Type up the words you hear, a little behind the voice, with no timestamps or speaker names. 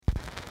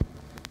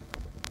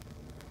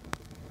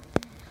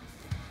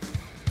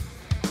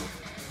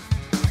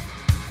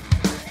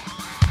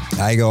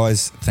Hey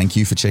guys, thank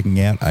you for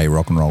checking out A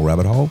Rock and Roll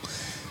Rabbit Hole,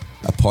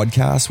 a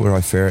podcast where I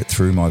ferret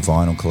through my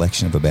vinyl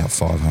collection of about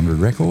 500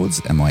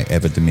 records and my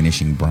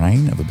ever-diminishing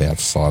brain of about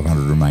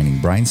 500 remaining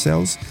brain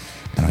cells,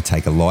 and I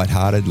take a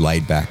light-hearted,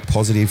 laid-back,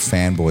 positive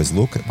fanboy's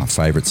look at my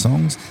favourite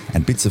songs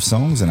and bits of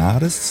songs and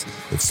artists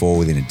that fall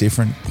within a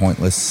different,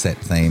 pointless, set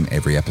theme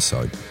every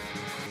episode.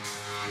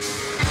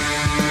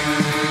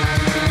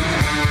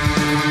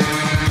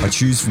 I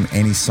choose from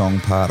any song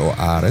part or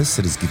artist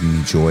that has given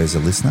me joy as a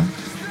listener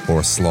or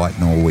a slight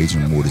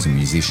Norwegian wood as a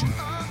musician.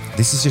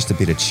 This is just a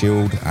bit of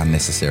chilled,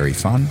 unnecessary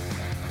fun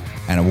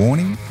and a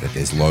warning that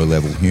there's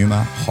low-level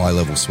humour,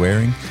 high-level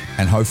swearing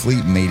and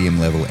hopefully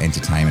medium-level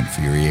entertainment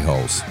for your ear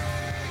holes.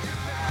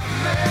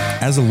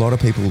 As a lot of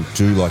people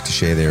do like to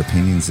share their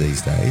opinions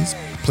these days,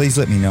 please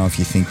let me know if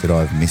you think that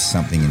I've missed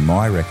something in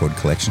my record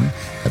collection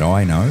that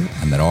I know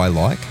and that I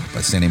like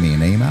by sending me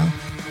an email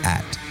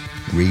at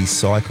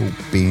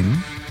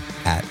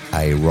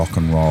recyclebin@a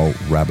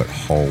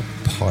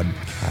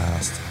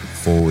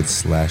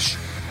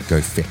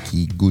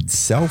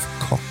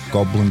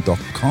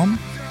rockandrollrabbitholepodcast/go-feck-ye-good-self-cockgoblin.com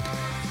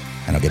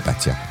and I'll get back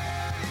to you.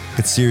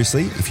 But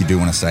seriously, if you do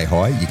want to say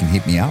hi, you can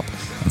hit me up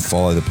and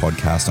follow the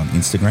podcast on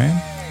Instagram,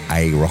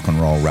 A Rock and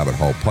Roll Rabbit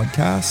Hole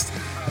Podcast,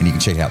 and you can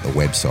check out the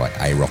website,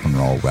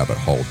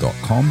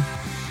 arockandrollrabbithole.com.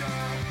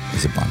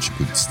 There's a bunch of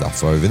good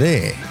stuff over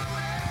there.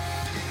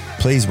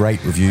 Please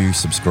rate, review,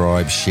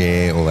 subscribe,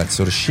 share, all that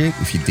sort of shit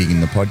if you're digging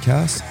the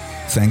podcast.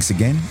 Thanks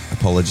again.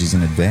 Apologies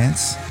in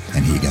advance.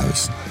 And here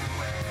goes.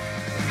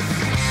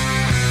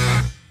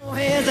 Don't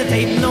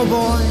hesitate, no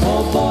boy.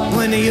 Oh boy.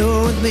 When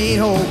you're with me,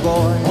 oh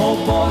boy. Oh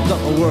boy. The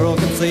world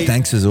can see.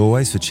 Thanks as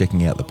always for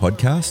checking out the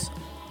podcast.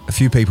 A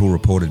few people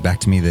reported back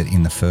to me that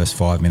in the first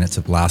 5 minutes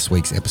of last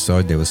week's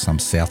episode, there was some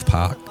South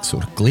Park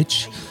sort of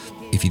glitch.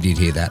 If you did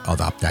hear that, I've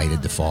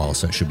updated the file,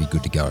 so it should be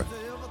good to go.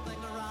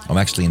 I'm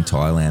actually in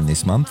Thailand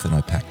this month and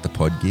I packed the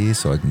pod gear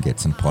so I can get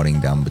some podding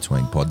done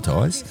between pod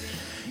ties.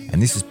 And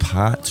this is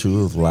part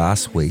 2 of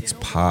last week's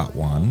part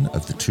 1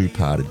 of the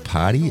two-parted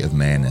Party of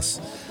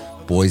Madness,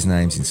 boys'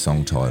 names in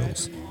song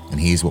titles.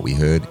 And here's what we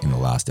heard in the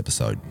last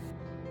episode.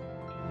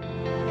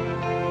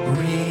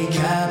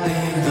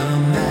 Recapping the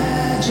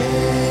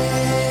magic.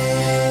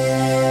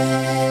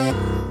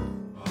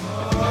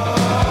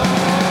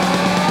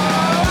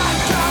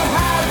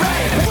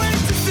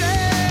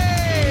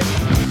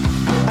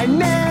 I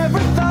never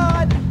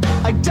thought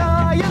I'd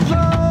die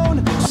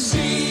alone.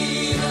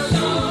 See the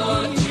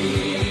Lord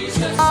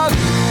Jesus.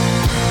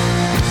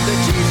 The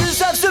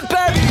Jesus of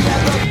suburbia.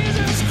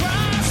 Jesus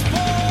Christ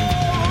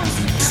falls.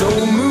 So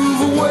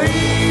move away,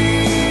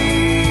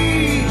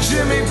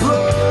 Jimmy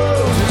blows.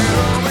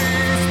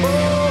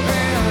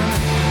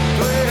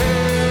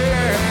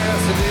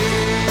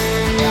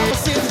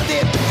 Elvis is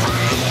dead.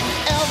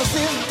 Elvis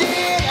is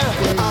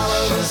dead. All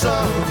of us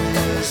are.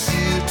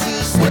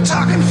 We're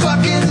talking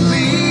fucking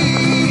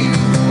Lee.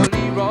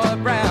 Leroy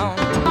Brown.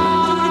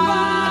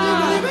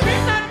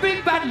 Bring that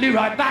big bad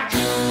Leroy back.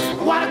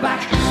 What a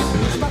back.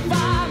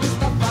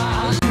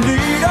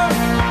 Leader.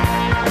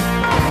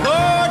 Go,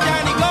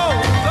 Johnny, go,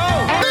 go.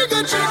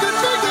 Bigger, chicken,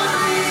 bigger,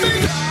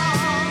 bigger.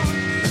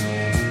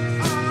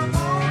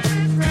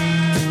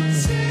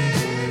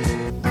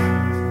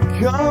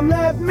 Come,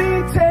 let me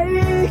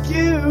take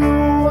you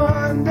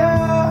under.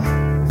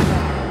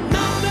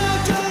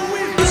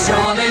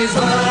 Charlie's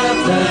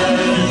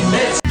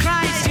birthday.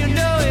 Christ, you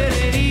know it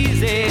ain't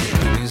easy.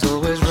 He's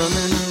always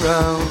running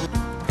around.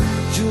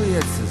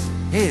 Juliet says,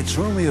 hey, it's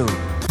Romeo.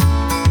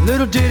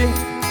 Little ditty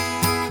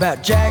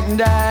about Jack and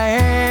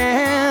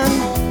Diane.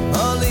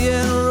 Holly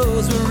and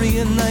Rose were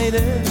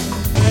reunited.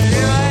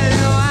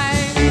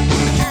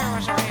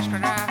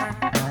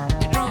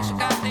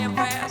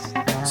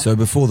 So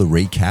before the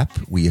recap,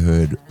 we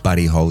heard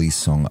Buddy Holly's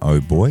song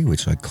Oh Boy,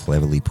 which I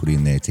cleverly put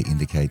in there to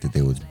indicate that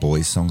there was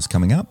boys' songs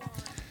coming up.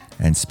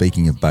 And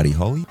speaking of Buddy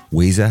Holly,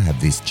 Weezer have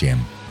this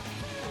gem.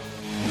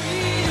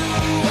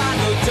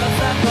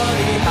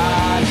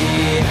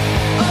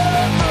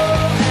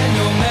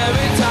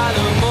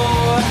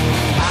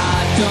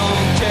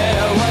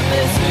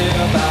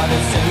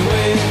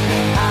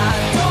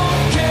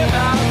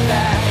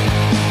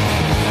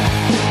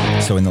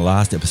 So in the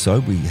last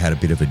episode, we had a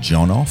bit of a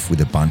John off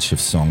with a bunch of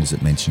songs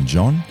that mention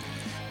John.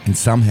 And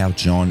somehow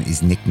John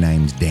is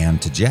nicknamed down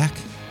to Jack.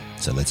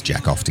 So let's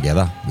jack off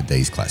together with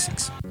these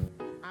classics.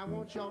 I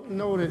want y'all to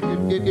know that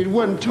it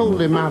wasn't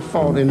totally my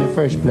fault in the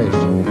first place.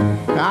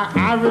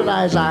 I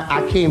realized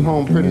I came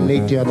home pretty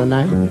late the other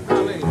night.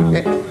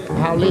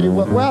 How late it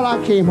was? Well,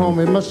 I came home,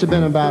 it must have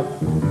been about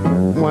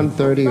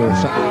 1:30 or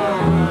something.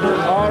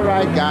 All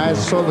right, guys,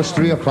 so it was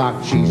 3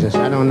 o'clock. Jesus,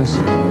 I don't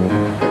understand.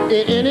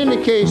 In any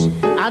case,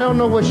 I don't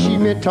know what she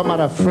meant talking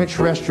about a French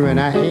restaurant.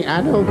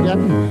 I don't get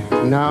it.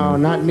 No,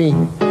 not me.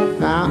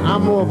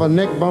 I'm more of a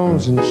neck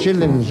bones and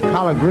chitlins,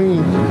 collard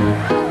greens,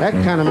 that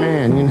kind of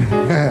man, you know.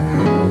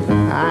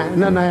 I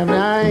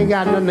ain't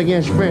got nothing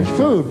against French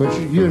food, but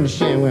you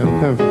understand where I'm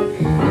coming from.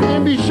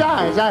 And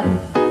besides,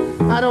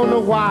 I don't know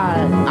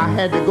why I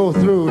had to go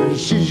through the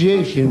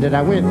situation that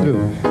I went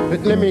through.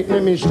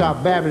 Let me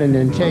stop babbling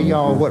and tell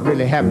y'all what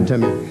really happened to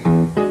me.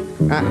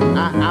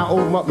 I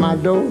opened up my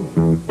door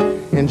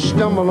and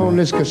stumbled on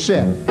this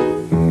cassette.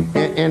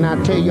 And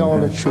I tell you all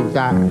the truth,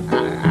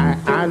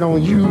 I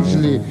don't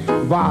usually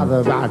bother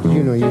about,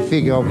 you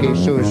figure, okay,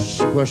 so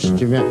it's what's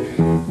the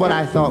matter? But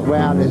I thought,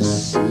 well,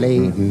 it's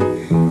late,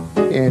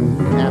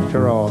 and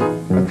after all,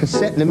 a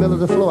cassette in the middle of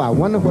the floor, I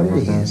wonder what it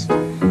is.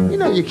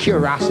 Your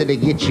curiosity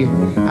gets you.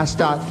 I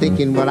start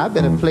thinking, well, I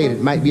better play it.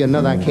 It might be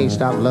another I Can't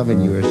Stop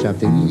Loving You or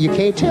something. You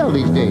can't tell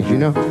these days,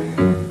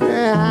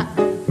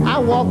 I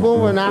walk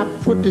over and I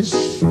put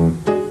this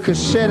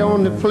cassette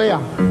on the player.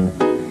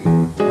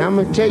 I'm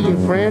going to tell you,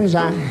 friends,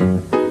 I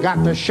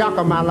got the shock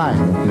of my life.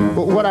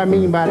 But what I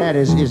mean by that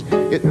is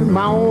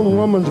my own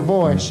woman's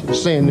voice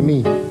saying to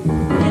me, hit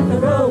the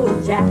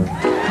road, Jack.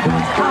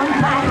 Don't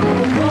come back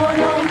no more,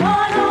 no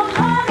more, no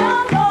more, no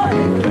more.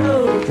 Hit the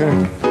road,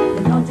 Jack.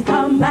 Don't you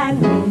come back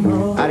no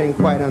more. I didn't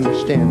quite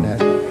understand that.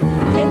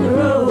 Hit the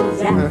road,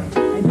 Jack.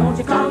 And don't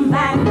you come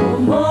back no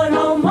more,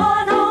 no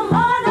more, no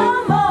more,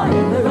 no more.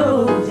 Hit the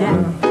road, Jack.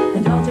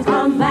 And don't you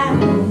come back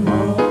no more.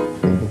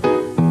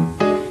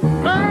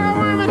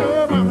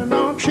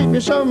 Treat me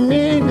so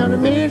mean, not a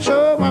mean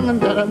so woman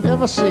that I've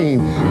ever seen.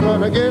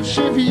 But I guess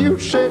if you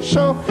said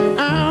so,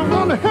 I'm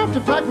gonna have to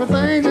pack my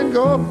things and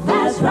go.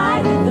 That's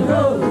right, hit the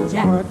road,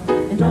 Jack.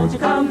 And don't you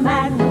come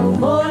back no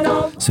more,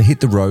 no. So Hit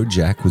the Road,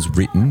 Jack was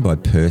written by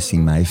Percy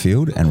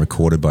Mayfield and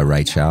recorded by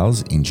Ray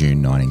Charles in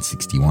June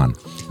 1961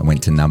 and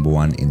went to number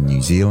 1 in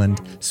New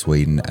Zealand,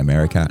 Sweden,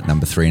 America,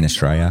 number 3 in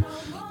Australia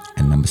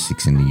and number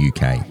 6 in the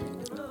UK.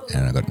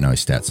 And I got no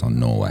stats on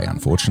Norway,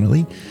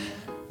 unfortunately.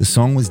 The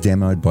song was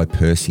demoed by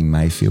Percy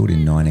Mayfield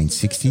in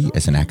 1960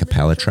 as an a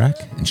cappella track,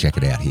 and check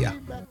it out here.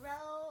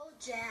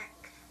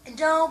 And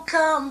don't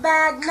come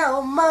back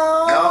no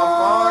more. No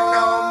more,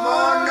 no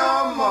more,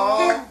 no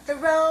more. Hit the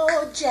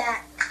road,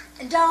 Jack,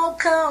 and don't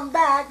come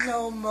back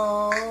no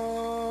more.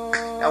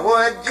 Now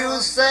what'd you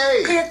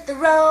say? Hit the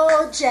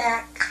road,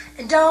 Jack,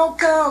 and don't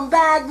come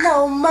back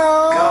no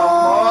more. No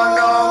more,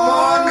 no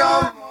more,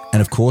 no more. And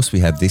of course, we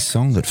have this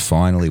song that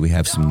finally we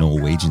have some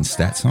Norwegian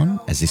stats on,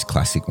 as this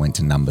classic went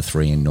to number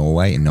 3 in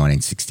Norway in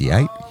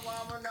 1968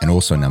 and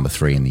also number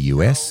 3 in the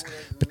US,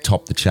 but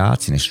topped the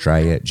charts in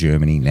Australia,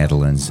 Germany,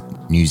 Netherlands,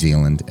 New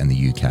Zealand and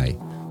the UK.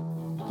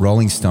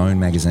 Rolling Stone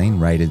magazine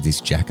rated this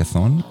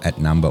Jackathon at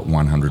number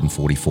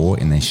 144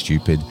 in their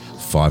stupid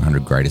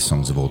 500 greatest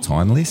songs of all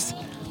time list.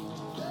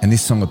 And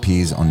this song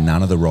appears on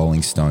none of the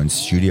Rolling Stones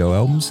studio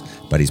albums,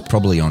 but is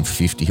probably on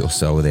 50 or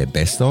so of their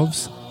best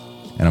ofs.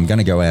 And I'm going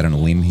to go out on a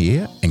limb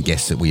here and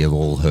guess that we have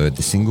all heard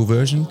the single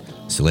version.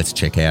 So let's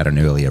check out an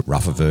earlier,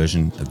 rougher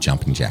version of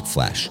Jumping Jack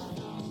Flash.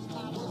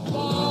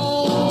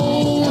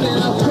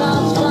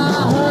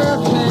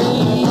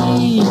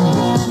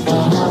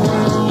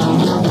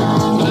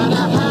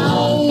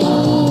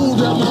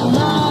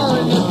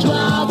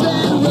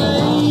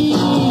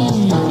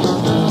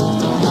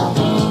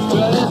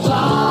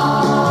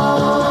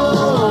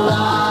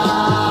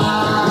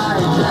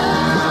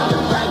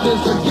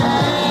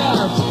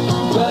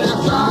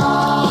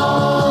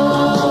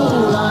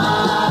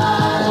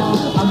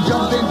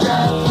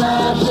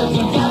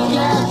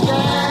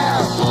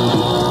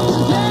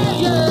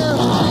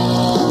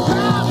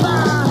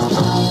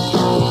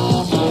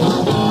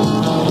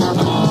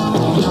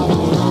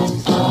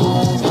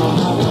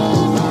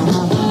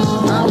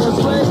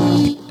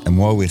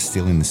 While we're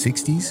still in the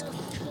 60s,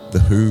 The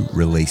Who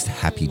released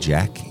Happy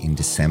Jack in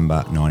December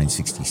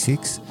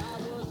 1966,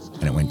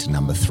 and it went to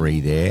number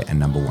 3 there and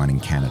number 1 in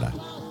Canada.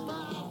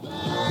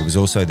 It was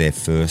also their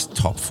first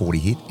top 40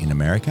 hit in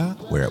America,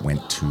 where it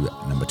went to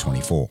number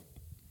 24.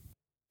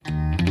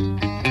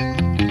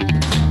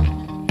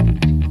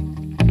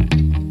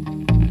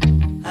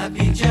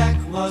 Happy Jack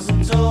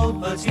wasn't old,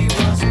 but he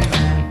wasn't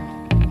bad.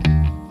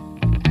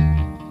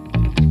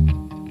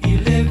 He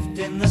lived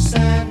in the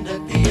sand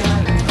at the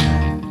island.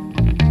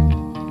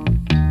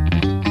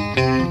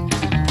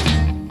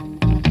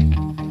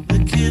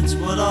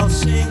 Would all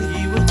sing,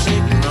 he would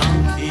take the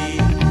wrong key.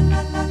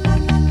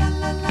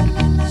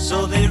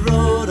 So they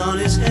rode on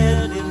his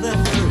head in the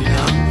furry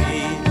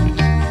donkey.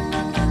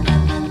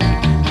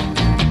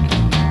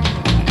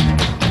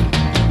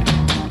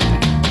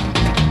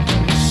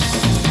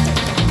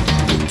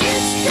 The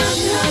kids come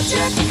now,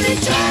 Jack, they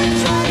try.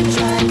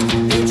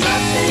 They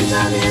drop things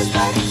on his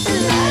back.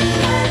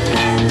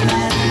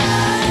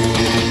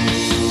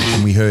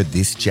 And we heard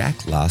this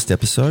Jack last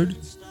episode.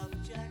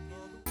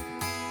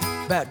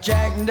 About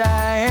Jack and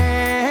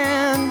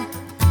Diane.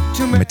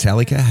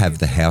 Metallica have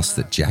The House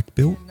That Jack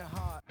Built.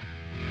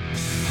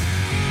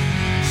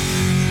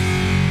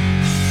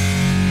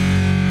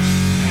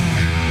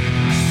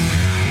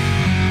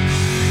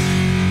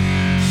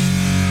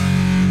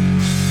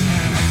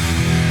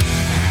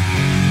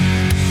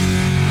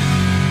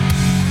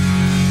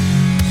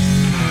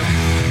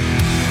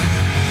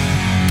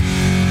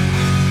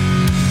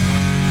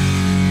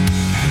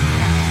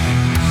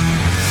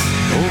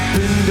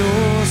 Open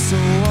door so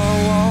I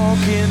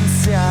walk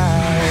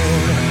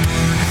inside.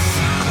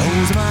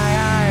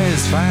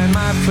 find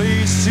my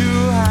place to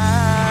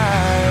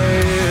hide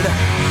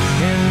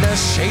in the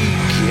shake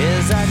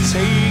as I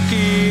take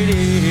it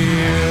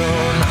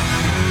in.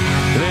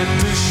 Let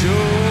the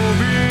show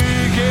begin.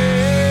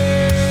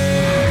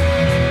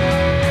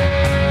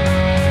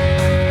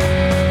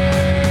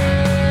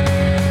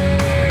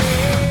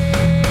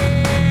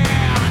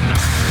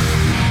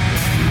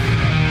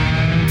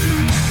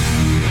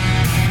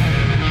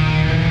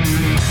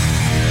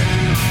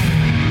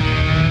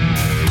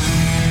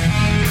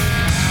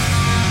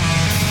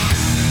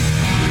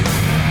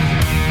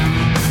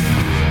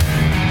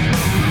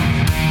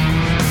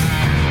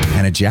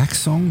 And a Jack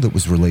song that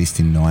was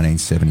released in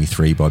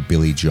 1973 by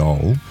Billy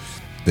Joel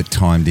that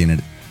timed in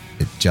at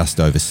just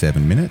over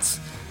 7 minutes.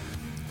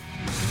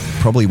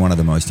 Probably one of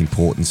the most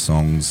important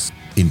songs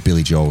in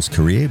Billy Joel's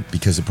career,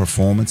 because a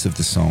performance of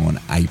the song on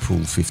April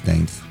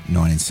 15th,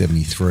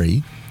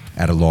 1973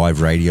 at a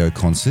live radio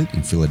concert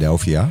in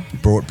Philadelphia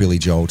brought Billy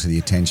Joel to the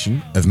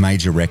attention of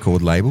major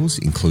record labels,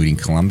 including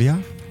Columbia,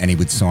 and he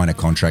would sign a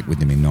contract with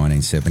them in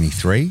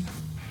 1973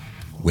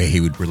 where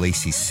he would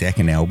release his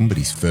second album, but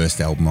his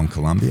first album on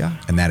Columbia,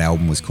 and that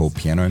album was called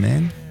Piano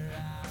Man.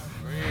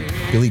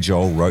 Billy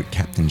Joel wrote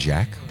Captain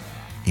Jack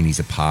in his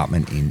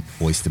apartment in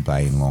Oyster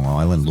Bay in Long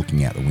Island,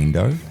 looking out the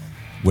window,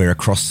 where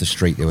across the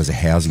street there was a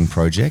housing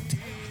project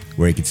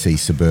where he could see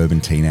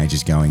suburban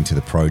teenagers going to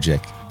the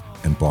project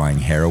and buying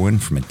heroin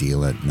from a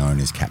dealer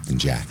known as Captain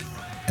Jack.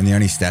 And the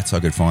only stats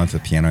I could find for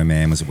Piano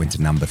Man was it went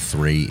to number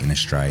 3 in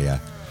Australia,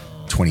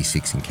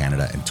 26 in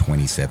Canada, and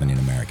 27 in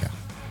America.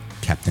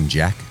 Captain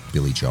Jack,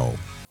 Billy Joel.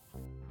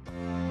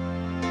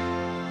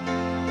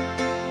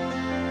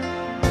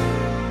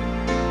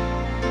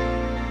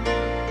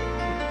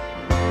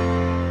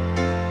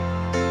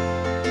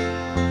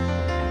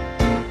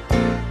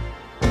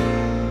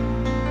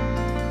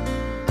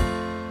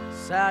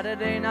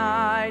 Saturday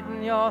night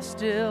and you're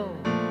still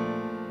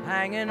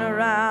hanging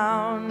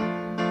around.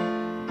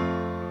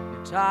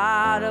 You're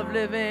tired of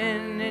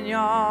living in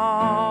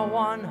your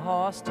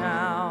one-horse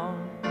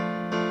town.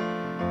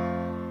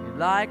 You'd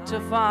like to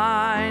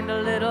find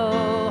a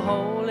little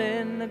hole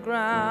in the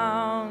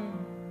ground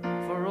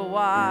for a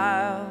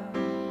while.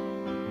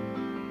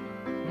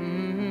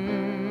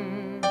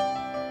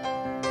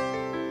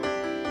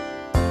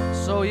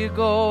 So you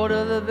go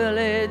to the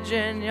village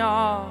in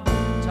your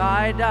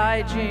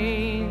tie-dye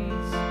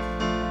jeans,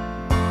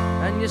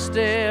 and you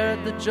stare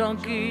at the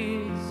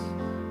junkies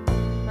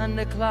and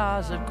the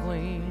closet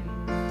queens.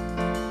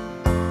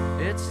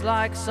 It's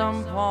like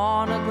some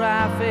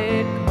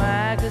pornographic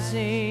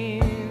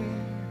magazine,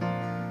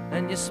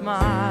 and you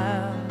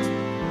smile.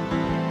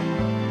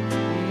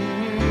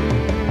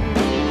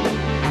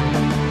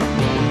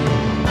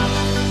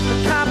 The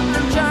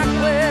Captain Jack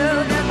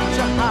will get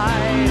you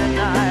high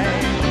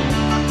tonight,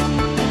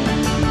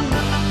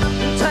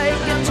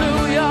 take you to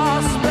your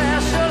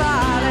special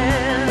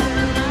island.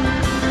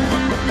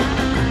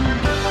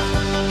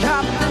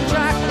 Captain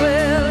Jack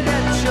will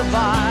get you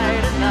by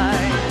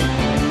tonight.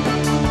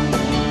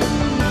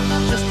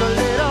 Just a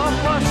little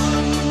push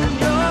and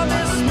you'll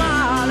be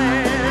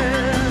smiling.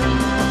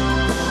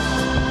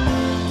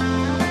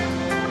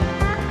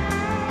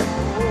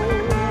 Oh,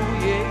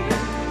 yeah.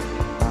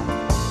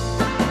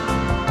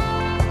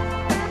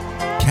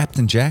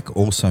 Captain Jack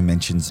also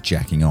mentions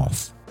jacking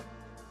off.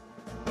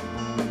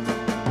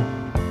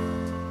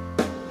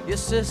 Your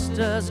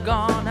sister's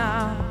gone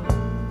out,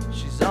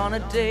 she's on a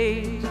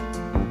date,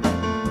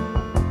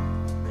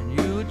 and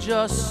you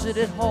just sit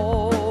at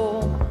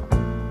home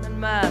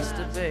and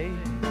masturbate.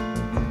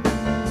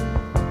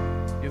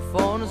 Your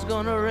phone is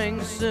gonna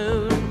ring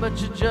soon, but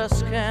you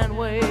just can't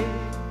wait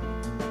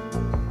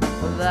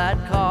for that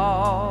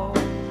call.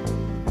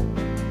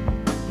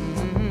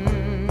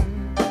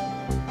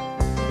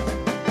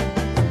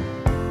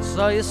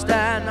 So you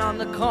stand on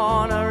the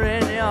corner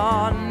in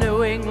your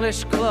new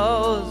English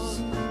clothes,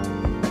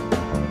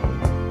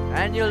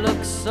 and you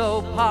look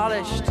so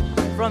polished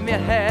from your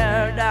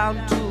hair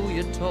down to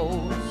your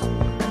toes.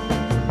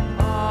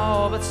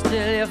 Oh, but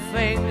still your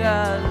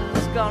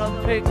fingers gonna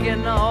pick your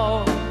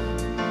nose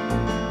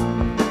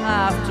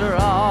after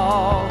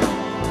all.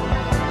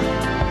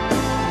 Yeah.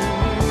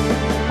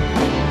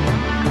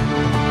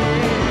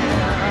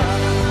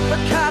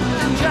 But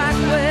Captain Jack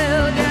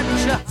will get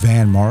you.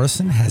 Van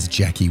Morrison has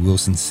Jackie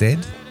Wilson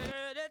said.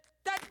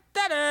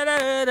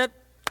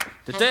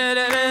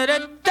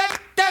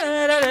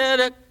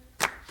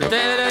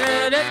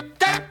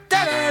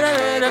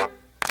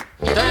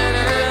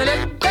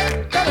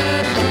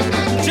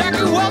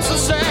 Jackie Wilson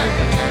said,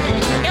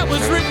 it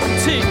was written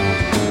to you.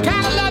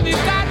 Kind of love you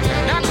got,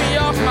 knock me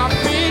off my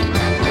feet.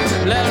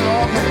 Let it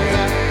all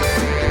hang.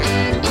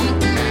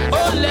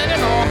 Oh, let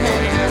it all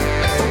hang.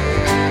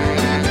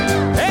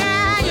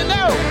 Yeah, you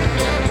know,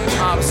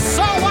 I'm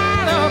so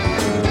wired up.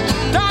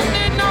 Don't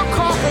need no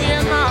coffee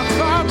in my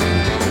cup.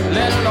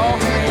 Let it all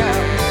hang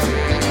out.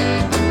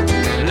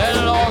 Let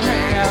it all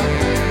hang out.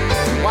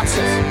 Watch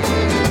this.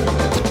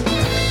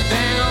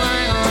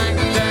 Dang-a-lang-a-lang,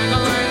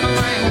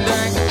 dang-a-lang-a-lang,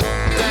 dang.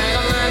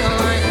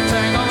 Dang-a-lang-a-lang,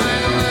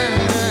 dang-a-lang-a-lang,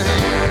 dang.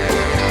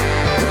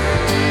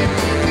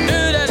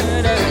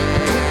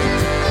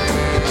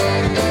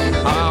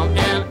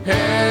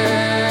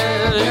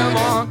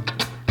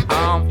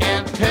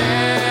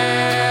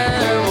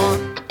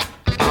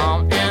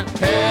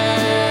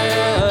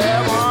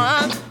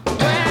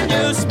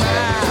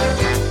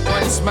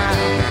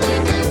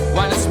 smile,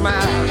 wanna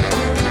smile,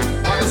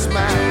 wanna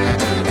smile.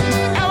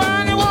 And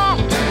when you walk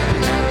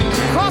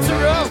across the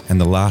road. And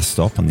the last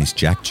stop on this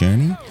Jack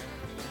journey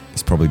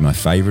is probably my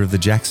favourite of the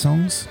Jack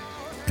songs,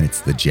 and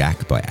it's The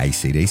Jack by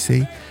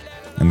AC/DC.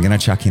 I'm going to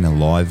chuck in a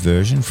live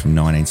version from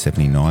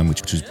 1979,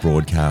 which was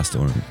broadcast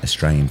on an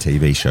Australian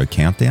TV show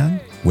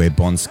Countdown, where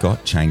Bon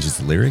Scott changes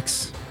the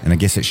lyrics. And I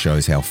guess it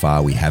shows how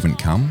far we haven't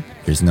come.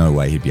 There's no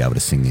way he'd be able to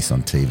sing this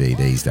on TV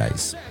these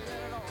days.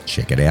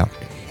 Check it out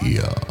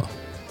here.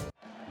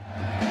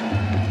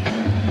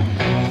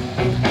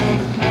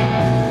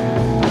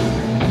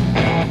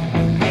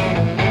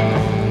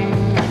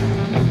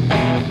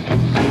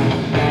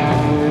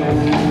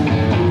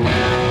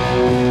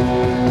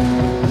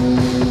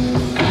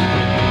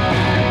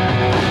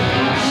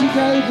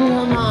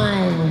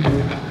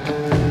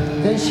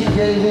 She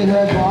gave me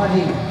her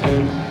body,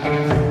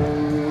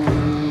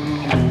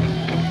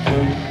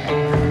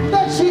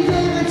 but she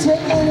didn't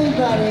take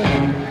anybody.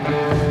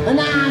 And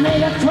I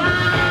made her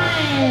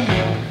cry,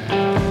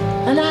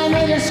 and I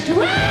made her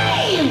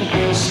scream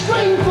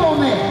for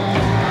me.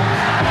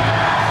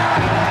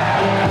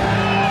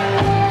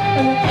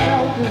 And it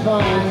felt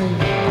divine.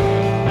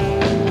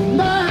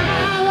 But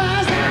how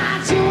was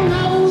I to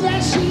know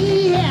that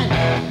she had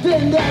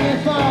been there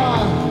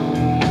before?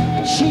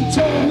 She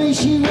told me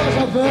she was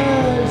a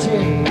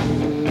virgin.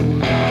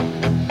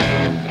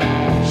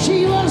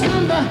 She was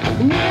number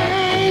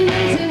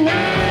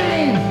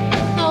 999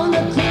 on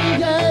the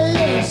Krieger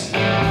list.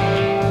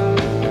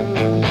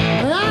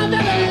 And I'm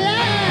never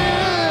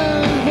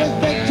love with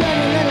the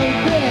dirty little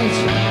bitch.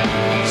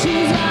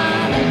 She's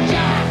on the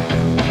jack.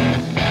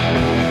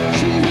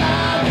 She's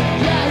on the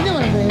jack. You know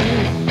what I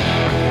mean?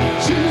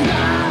 She's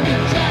on the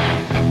jack.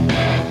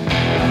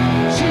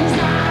 She's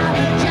on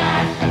the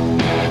jack.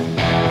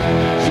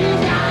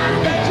 She's on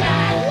the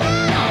jack.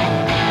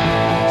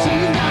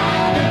 She's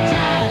on the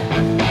jack.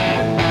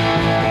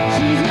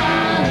 She's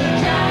on the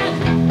jack.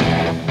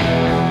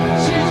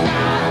 She's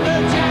on the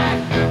jack.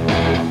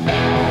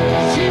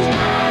 She's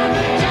on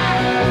the jack.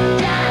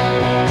 Jack, jack, jack,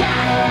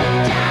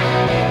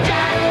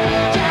 jack,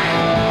 jack,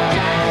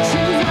 jack.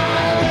 She's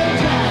on the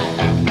jack.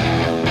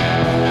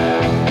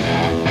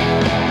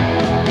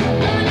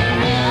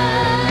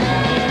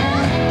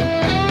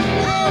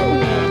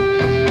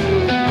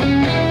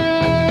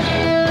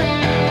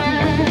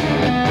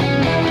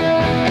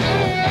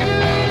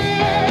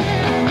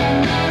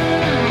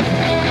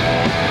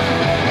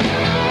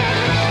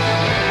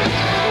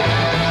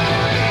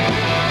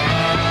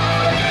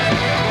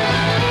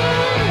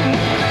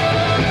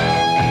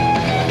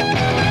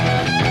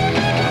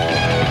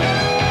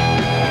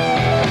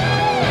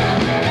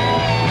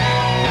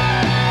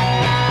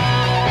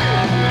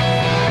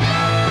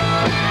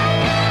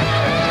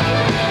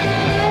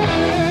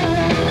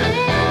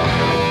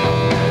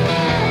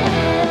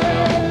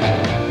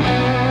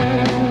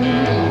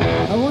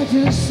 I want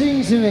you to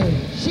sing to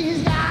me.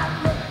 She's got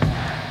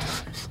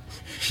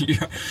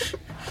Yeah,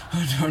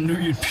 I knew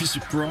you'd be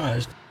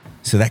surprised.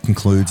 So that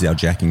concludes our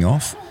jacking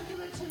off.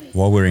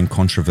 While we're in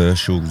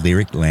controversial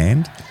lyric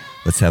land,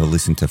 let's have a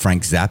listen to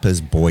Frank Zappa's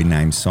Boy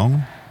Named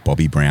Song,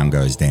 Bobby Brown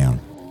Goes Down.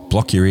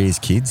 Block your ears,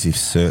 kids, if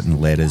certain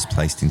letters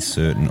placed in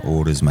certain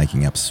orders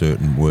making up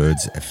certain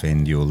words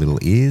offend your little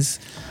ears,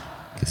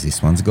 because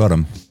this one's got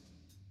them.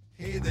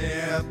 Hey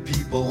there,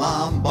 people,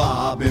 I'm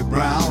Bobby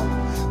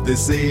Brown. They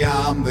say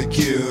I'm the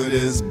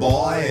cutest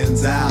boy in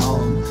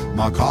town.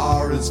 My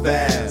car is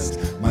fast,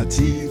 my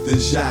teeth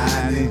is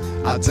shiny.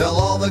 I tell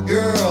all the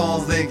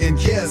girls they can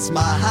kiss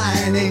my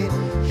hiney.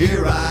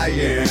 Here I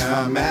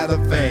am at a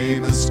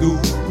famous school.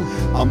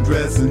 I'm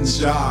dressing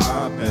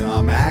sharp and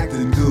I'm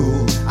acting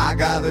cool. I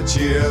got a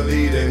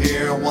cheerleader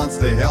here, wants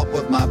to help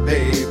with my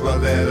paper.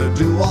 Let her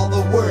do all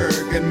the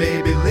work and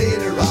maybe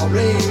later I'll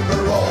rape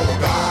her. Oh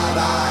God,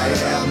 I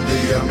am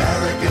the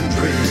American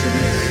dream.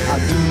 I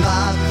do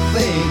not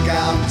think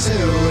I'm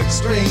too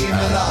extreme,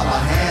 and I'm a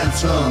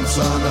handsome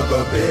son of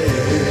a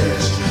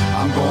bitch.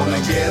 I'm gonna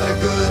get a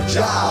good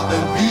job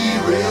and be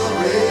real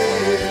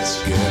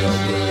rich. Get a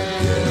good,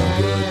 get a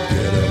good,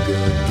 get a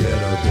good,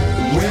 get a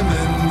good.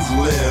 Women's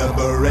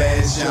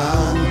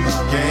liberation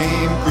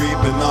came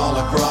creeping all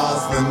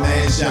across the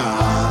nation.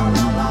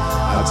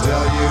 I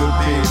tell you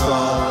people,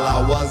 I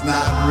was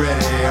not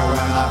ready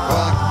when I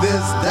fucked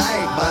this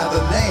dyke by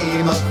the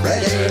name of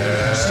Freddie.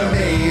 She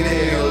made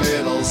a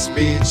little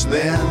speech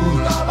then,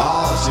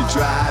 all she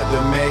tried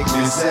to make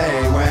me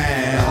say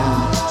when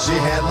she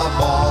had my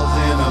balls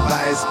in a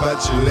vice, but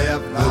she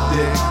left the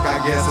dick. I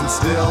guess it's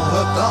still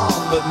hooked on,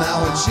 but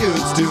now it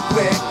shoots too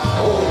quick.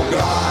 Oh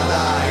God,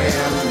 I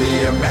am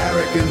the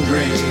American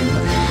dream,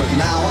 but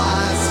now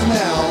I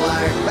smell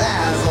like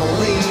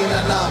Vaseline,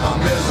 and I'm a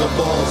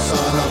miserable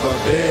son of a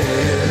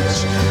bitch.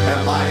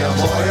 Am I a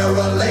boy or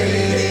a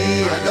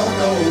lady? I don't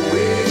know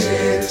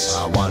which.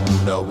 I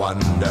wonder,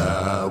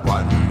 wonder,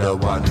 wonder,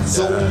 wonder.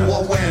 So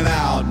I went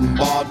out and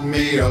bought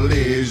me a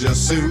leisure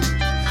suit.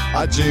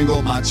 I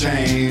jingle my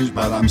change,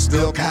 but I'm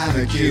still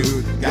kinda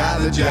cute.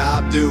 Got a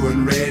job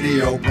doing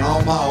radio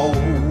promo,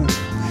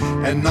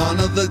 and none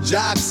of the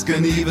jocks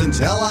can even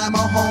tell I'm a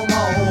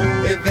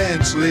homo.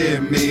 Eventually,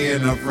 me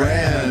and a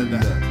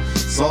friend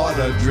sort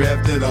of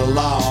drifted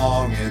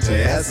along into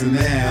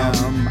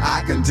S&M.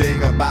 I can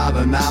take about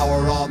an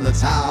hour on the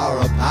Tower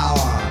of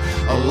Power,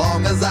 as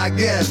long as I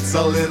get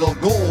a little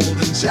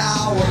golden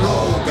shower.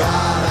 Oh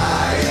God,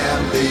 I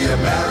am the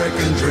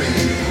American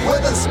dream,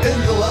 with a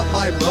spindle up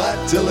my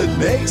butt till it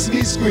makes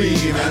me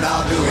scream, and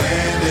I'll do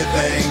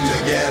anything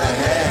to get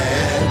ahead.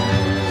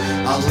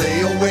 I'll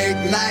lay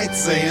awake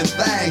nights saying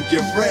thank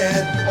you,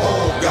 Fred.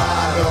 Oh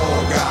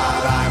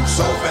God, I'm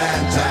so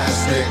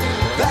fantastic.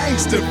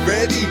 Thanks to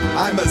Freddie,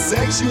 I'm a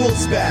sexual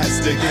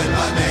spastic, and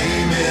my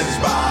name is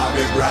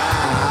Bobby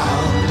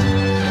Brown.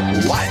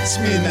 Watch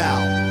me now,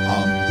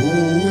 I'm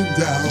going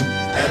down,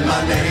 and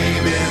my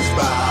name is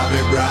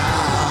Bobby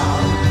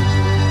Brown.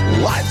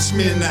 Watch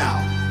me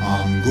now,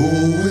 I'm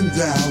going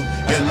down,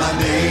 and my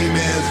name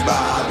is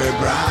Bobby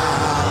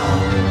Brown.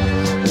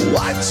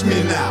 Watch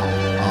me now,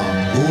 I'm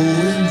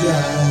going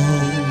down.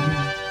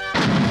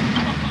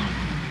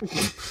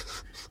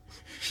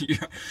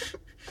 Yeah,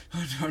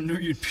 I knew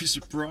you'd be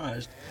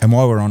surprised. And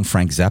while we're on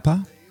Frank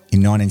Zappa,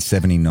 in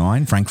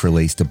 1979, Frank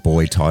released a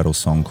boy title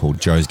song called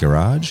Joe's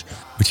Garage,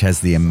 which has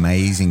the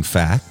amazing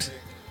fact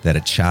that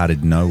it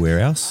charted nowhere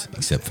else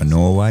except for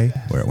Norway,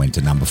 where it went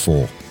to number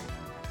 4.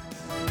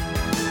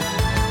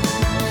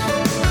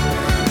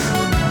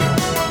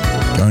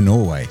 Go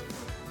Norway.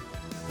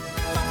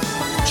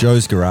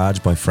 Joe's Garage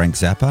by Frank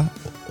Zappa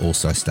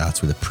also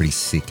starts with a pretty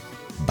sick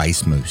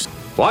bass moose.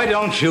 Why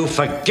don't you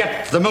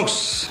forget the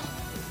moose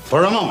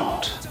for a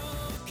moment?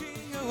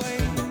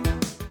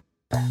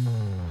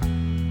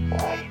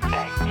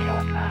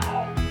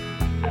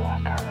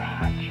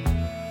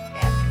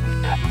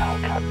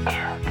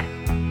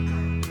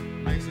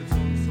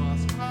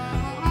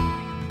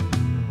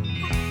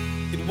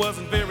 It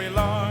wasn't very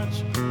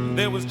large.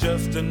 There was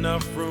just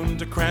enough room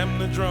to cram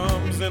the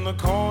drums in the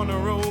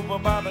corner over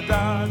by the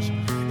Dodge.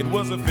 It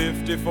was a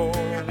 54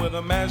 with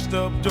a mashed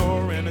up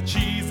door and a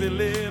cheesy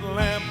little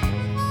amp,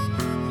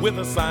 with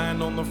a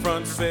sign on the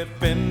front said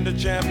Fender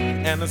Champ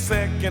and a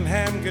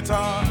second-hand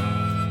guitar.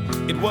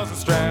 It was a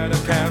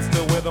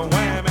Stratocaster with a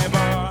whammy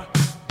bar.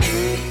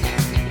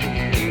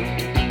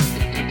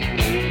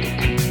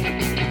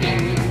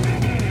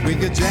 We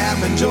could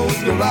jam in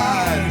Joe's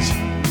garage.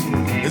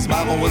 His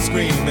mama was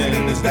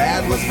screaming, his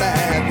dad was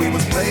mad. We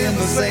was playing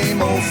the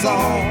same old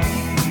song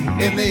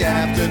in the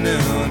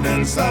afternoon,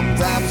 and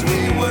sometimes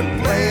we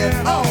would play it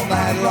all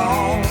night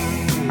long.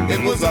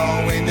 It was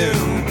all we knew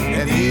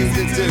and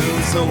easy to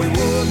do, so we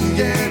wouldn't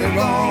get it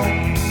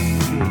wrong.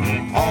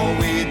 All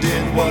we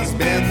did was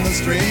bend the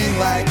string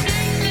like,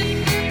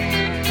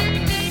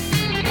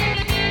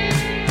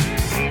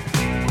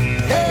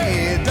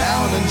 hey,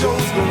 down in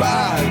Joe's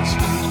garage.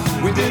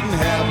 We didn't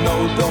have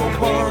no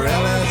dope or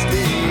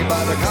LSD,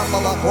 but a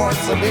couple of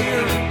quarts of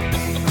beer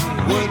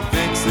would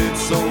fix it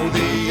so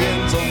the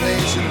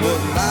intonation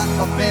would not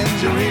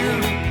offend your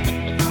ear.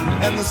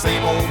 And the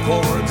same old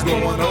chords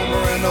going over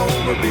and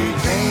over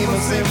became a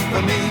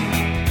symphony.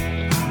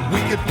 We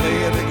could play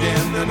it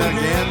again and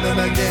again and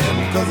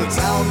again, 'cause it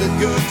sounded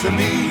good to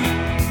me.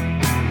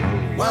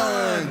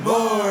 One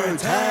more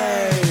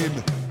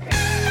time.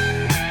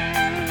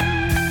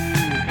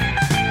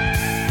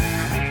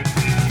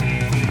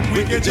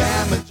 We could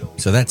jam it.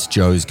 So that's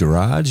Joe's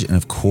Garage, and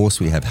of course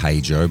we have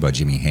Hey Joe by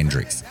Jimi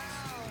Hendrix.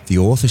 The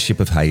authorship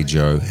of Hey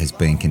Joe has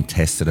been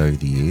contested over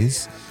the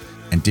years,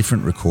 and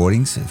different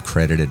recordings have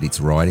credited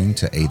its writing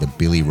to either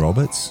Billy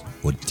Roberts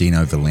or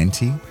Dino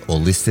Valenti, or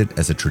listed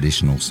as a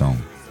traditional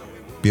song.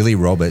 Billy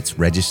Roberts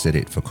registered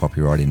it for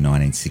copyright in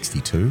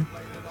 1962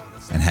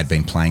 and had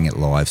been playing it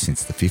live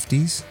since the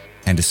 50s,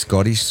 and a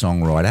Scottish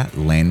songwriter,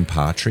 Len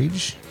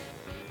Partridge,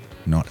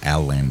 not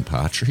Alan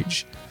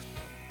Partridge,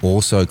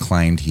 also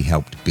claimed he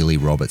helped Billy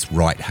Roberts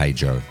write Hey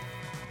Joe.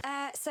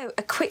 So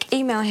a quick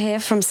email here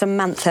from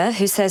Samantha,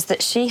 who says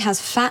that she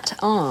has fat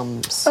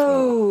arms.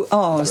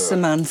 Oh,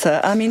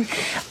 Samantha. I mean,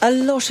 a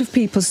lot of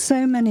people,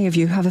 so many of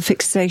you have a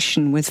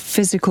fixation with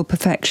physical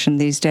perfection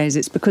these days.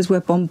 It's because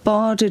we're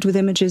bombarded with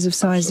images of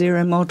size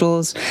 0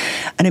 models,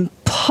 an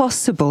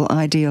impossible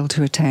ideal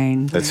to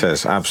attain. It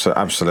is,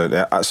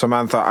 absolutely.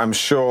 Samantha, I'm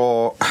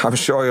sure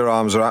your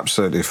arms are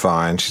absolutely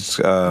fine. She's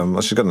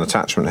got an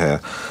attachment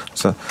here.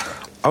 So,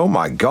 oh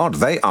my God,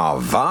 they are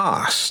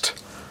vast.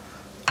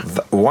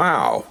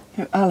 Wow.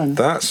 Alan.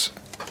 That's...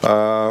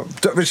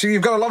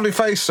 you've got a lovely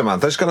face,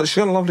 Samantha. She's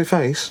got a lovely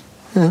face.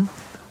 Yeah.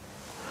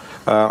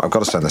 I've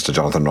got to send this to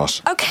Jonathan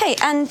Ross. Okay,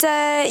 and,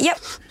 yep.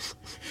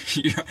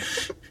 Yeah,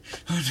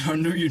 I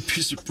knew you'd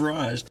be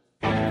surprised.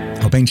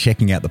 I've been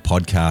checking out the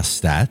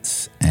podcast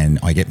stats, and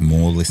I get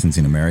more listens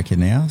in America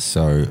now,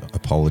 so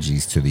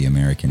apologies to the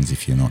Americans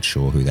if you're not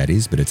sure who that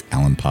is, but it's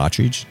Alan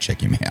Partridge.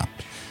 Check him out.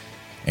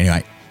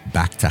 Anyway,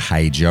 back to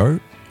Hey Joe.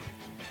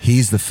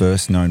 Here's the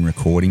first known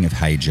recording of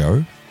Hey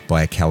Joe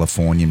by a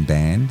Californian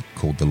band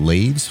called The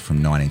Leaves from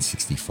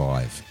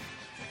 1965.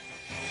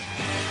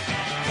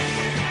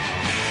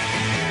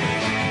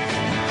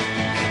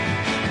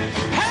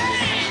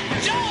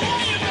 Hey, Joe,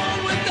 what you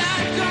doing with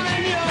that gun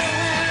in your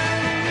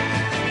hand?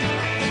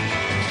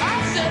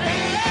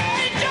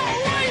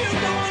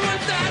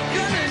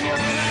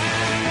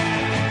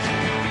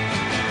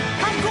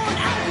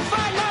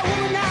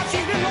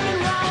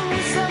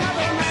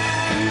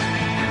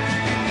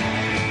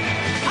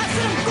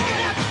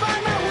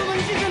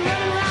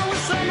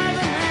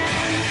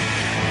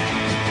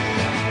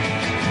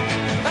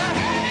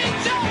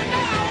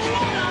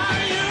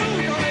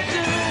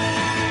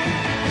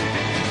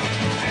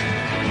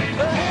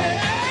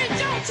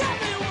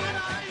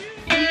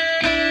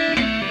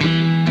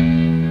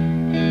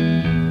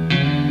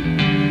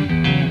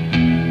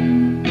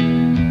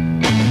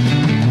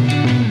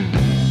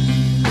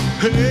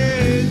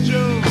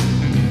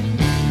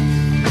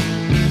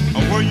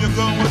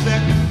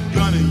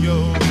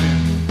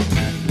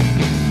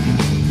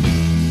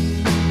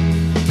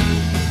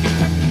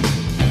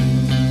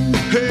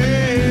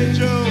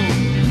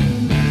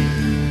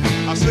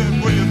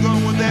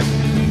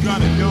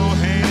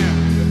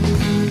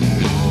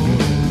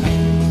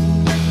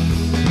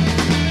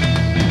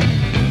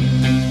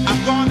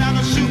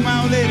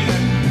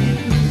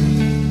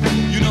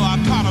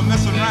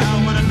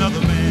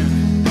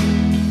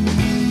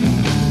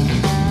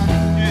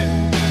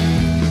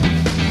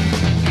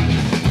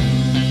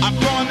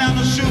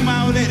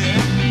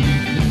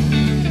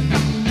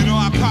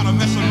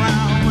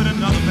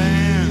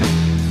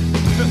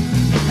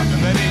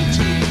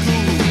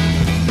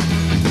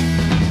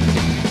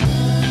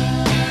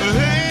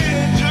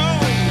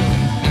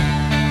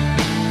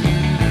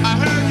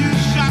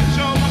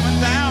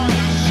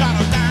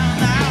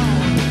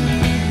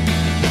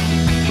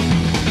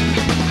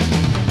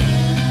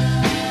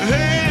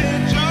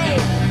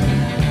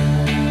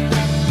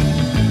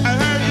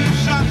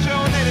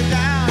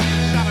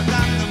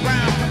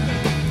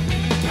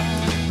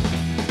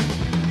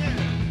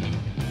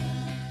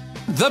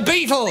 The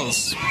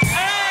Beatles!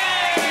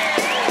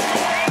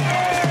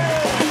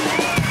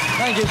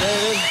 Thank you,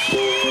 David.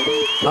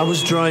 I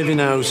was driving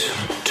out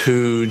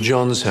to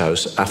John's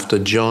house after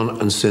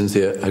John and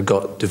Cynthia had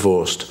got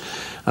divorced.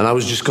 And I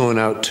was just going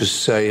out to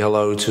say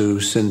hello to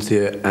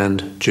Cynthia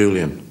and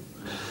Julian.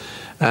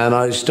 And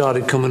I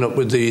started coming up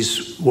with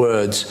these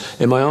words.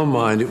 In my own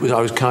mind, I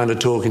was kind of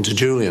talking to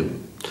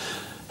Julian.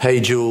 Hey,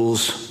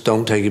 Jules,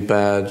 don't take it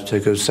bad.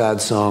 Take a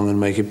sad song and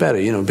make it better.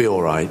 You know, be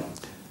all right.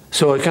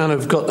 So I kind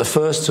of got the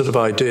first sort of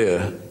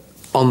idea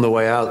on the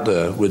way out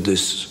there with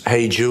this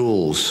Hey,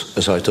 Jules,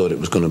 as I thought it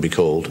was going to be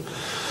called.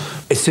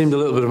 It seemed a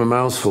little bit of a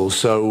mouthful,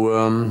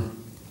 so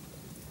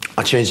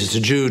I changed it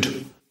to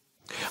Jude.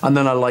 And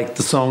then I liked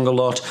the song a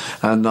lot,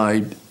 and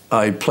I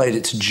played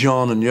it to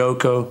John and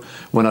Yoko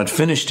when I'd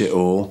finished it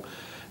all.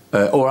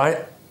 Or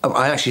I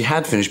actually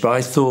had finished, but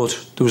I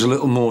thought there was a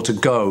little more to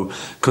go,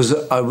 because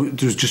there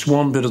was just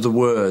one bit of the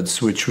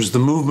words, which was the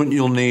movement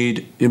you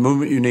need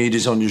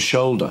is on your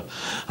shoulder.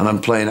 And I'm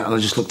playing it, and I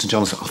just looked at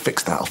John and said, I'll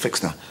fix that.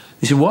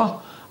 He said,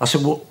 what? I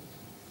said, well,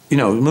 you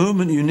know, the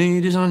movement you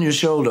need is on your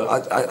shoulder.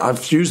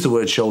 I've used the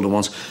word shoulder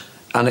once.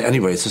 And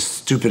anyway, it's a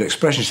stupid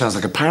expression. It sounds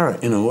like a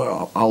parrot, you know.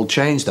 Well, I'll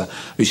change that.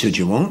 He said,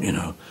 you won't, you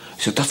know.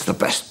 He said, that's the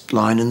best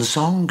line in the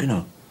song, you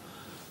know.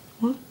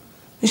 What?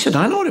 He said,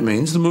 I know what it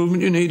means. The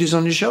movement you need is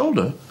on your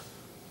shoulder.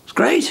 It's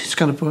great. It's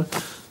kind of...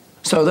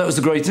 So that was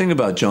the great thing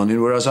about Johnny,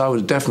 whereas I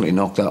would definitely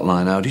knock that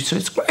line out. He'd say,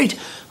 it's great.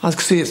 I could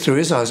see it through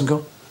his eyes and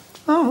go,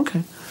 oh,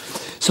 OK.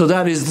 So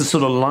that is the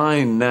sort of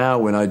line now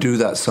when I do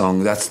that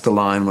song. That's the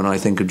line when I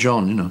think of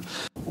John, you know.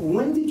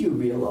 When did you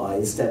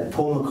realise that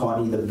Paul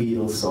McCartney, the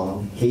Beatles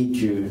song, Hey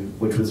Jude,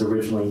 which was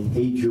originally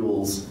Hey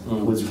Jules,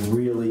 was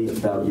really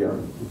about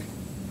you?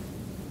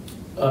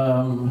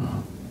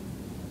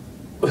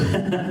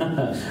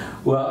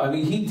 Well, I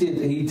mean, he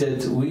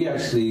did. We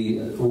actually,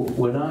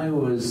 when I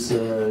was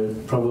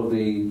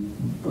probably,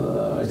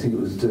 I think it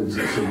was doing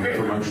some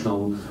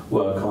promotional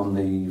work on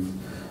the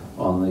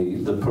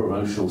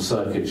promotional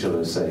circuit, shall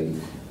I say,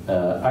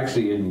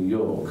 actually in New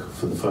York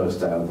for the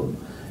first album,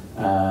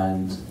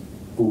 and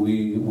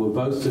we were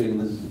both doing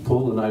this.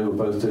 Paul and I were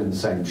both doing the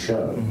same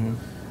show,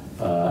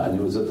 and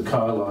it was at the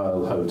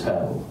Carlisle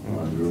Hotel.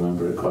 I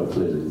remember it quite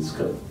clearly. It's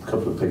got a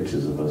couple of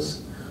pictures of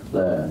us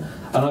there,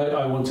 and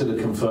I wanted to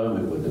confirm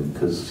it with him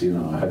because, you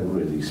know, I hadn't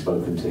really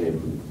spoken to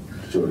him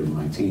during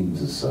my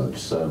teens as such.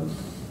 So,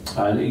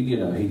 and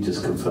he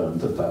just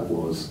confirmed that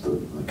was the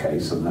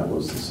case and that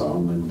was the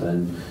song, and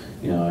then,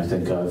 you know, I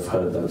think I've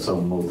heard that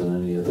song more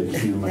than any other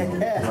human on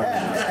the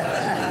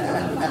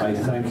planet. I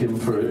thank him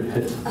for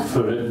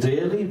it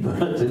dearly,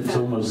 but it's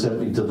almost sent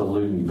me to the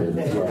loony bin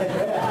as well.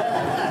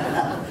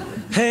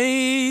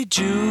 Hey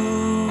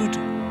Jude,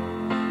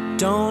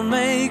 don't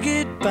make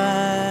it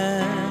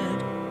bad.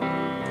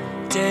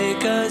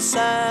 Take a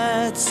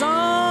sad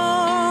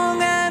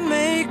song and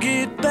make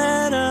it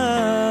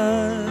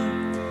better.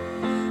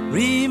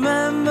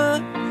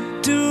 Remember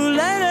to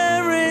let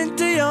her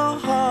into your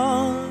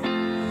heart.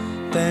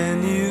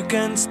 Then you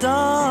can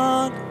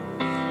start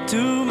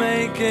to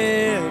make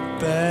it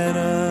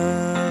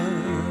better.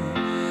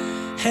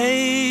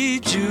 Hey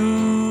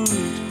Jude,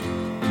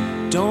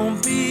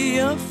 don't be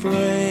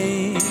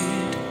afraid.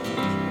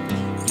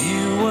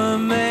 You were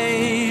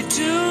made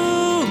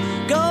to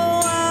go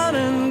out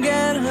and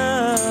get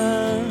her.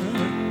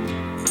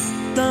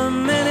 The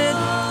minute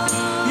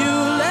you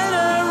let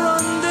her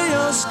under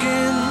your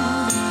skin,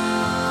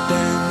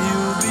 then you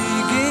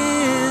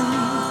begin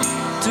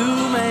to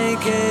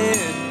make it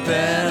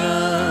better.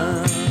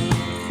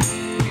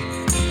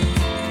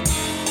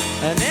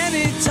 And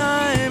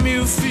anytime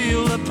you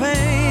feel the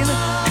pain,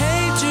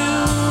 hey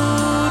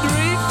Jude,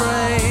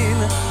 refrain.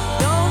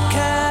 Don't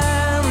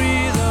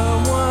carry the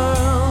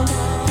world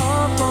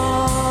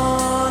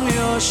upon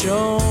your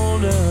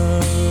shoulder.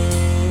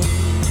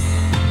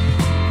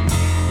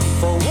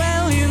 For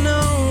well you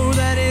know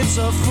that it's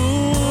a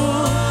fool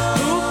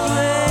who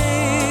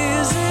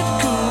plays it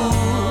cool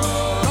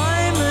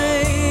by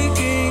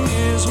making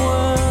his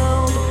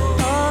world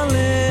a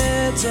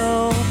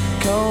little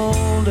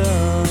colder.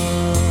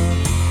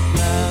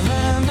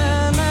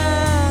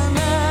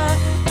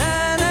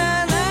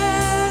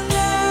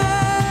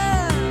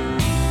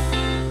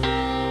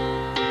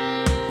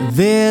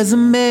 There's a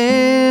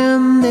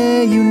man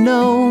there, you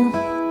know,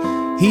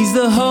 he's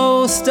the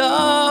host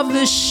of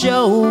the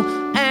show,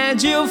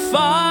 and you'll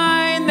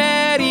find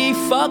that he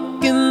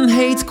fucking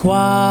hates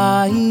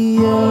choirs.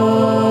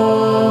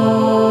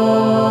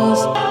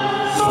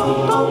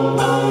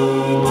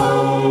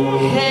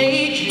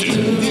 Hey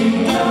Jude,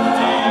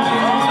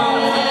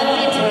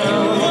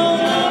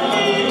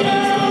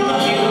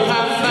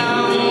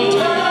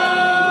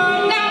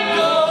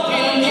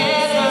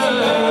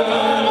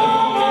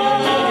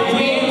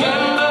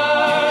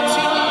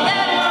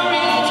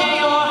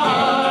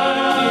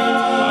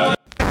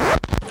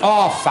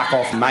 oh, fuck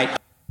off, mate.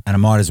 And I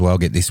might as well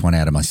get this one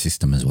out of my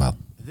system as well.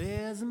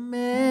 there's a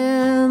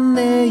man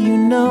there, you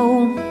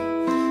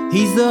know,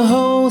 he's the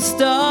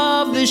host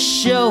of the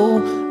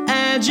show,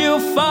 and you'll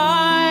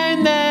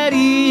find that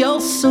he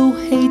also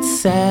hate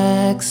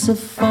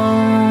saxophones.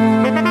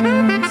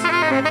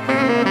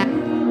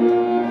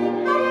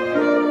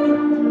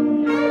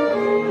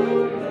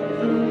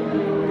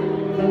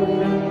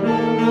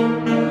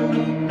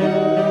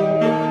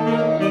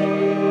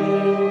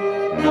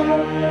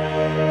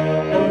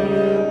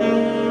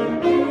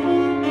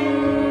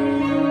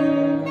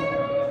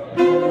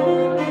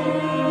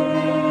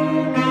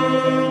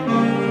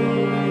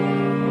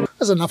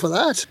 There's enough of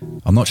that.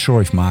 I'm not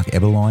sure if Mark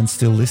Eberline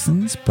still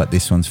listens, but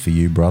this one's for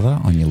you, brother,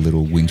 on your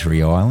little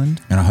wintry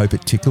island, and I hope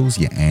it tickles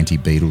your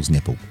anti-Beatles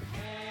nipple.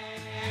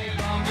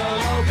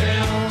 Bungalow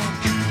Bill,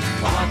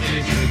 what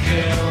did you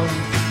kill?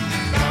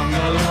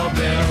 Bungalow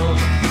Bill.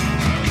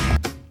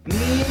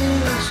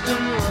 Mr.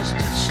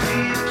 Mustard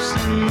sleeps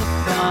in the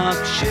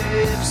park,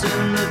 shapes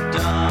in the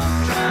dark,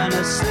 trying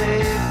to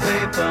save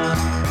paper.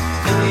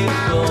 And he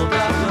called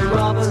Dr.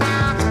 Robert.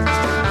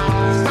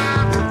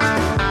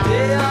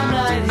 Day or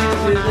night,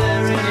 he'll be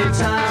there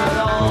anytime at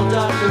all,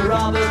 Dr.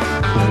 Robert.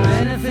 The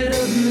benefit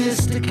of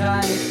Mr.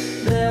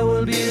 Kite, there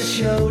will be a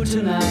show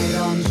tonight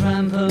on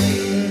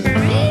trampoline.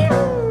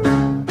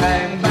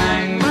 Bang,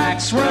 bang,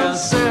 Maxwell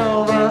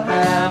Silver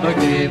hammer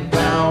get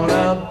bound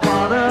up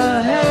on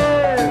her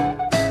head.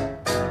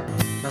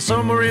 Now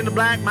somewhere in the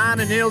black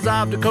mining hills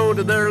of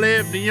Dakota there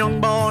lived a young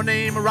boy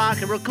named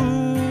Rocky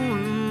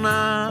Raccoon.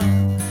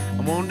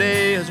 And one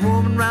day his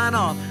woman ran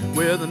off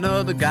with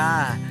another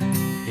guy,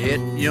 hit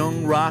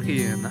young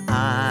Rocky in the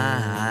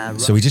eye.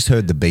 So we just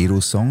heard the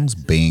Beatles songs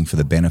being for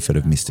the benefit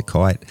of Mr.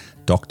 Kite,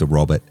 Dr.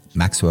 Robert,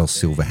 Maxwell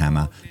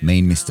Silverhammer,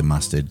 Mean Mr.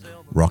 Mustard,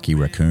 Rocky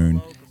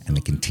Raccoon, and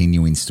the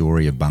continuing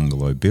story of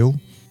Bungalow Bill.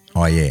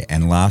 Oh yeah,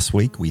 and last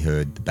week we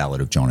heard the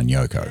Ballad of John and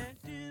Yoko.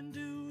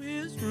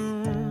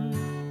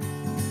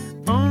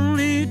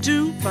 Only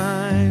to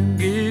find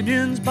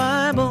Gideon's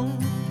Bible.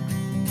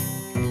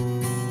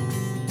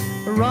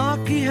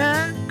 Rocky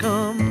had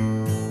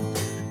come,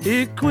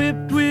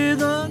 equipped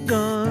with a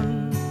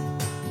gun,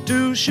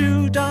 to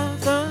shoot off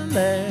the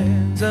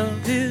legs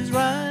of his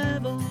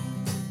rival.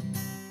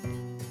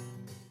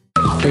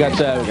 We got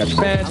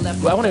Span.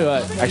 I want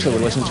to actually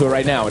we're listening to it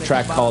right now. A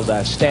track called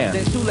Stan.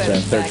 It's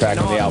the third track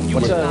on the album.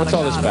 What's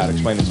all this about?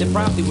 Explain it to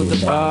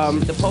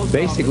me.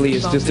 Basically,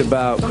 it's just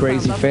about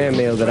crazy fan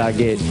mail that I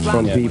get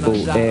from people,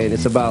 and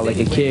it's about like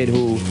a kid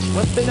who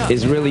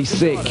is really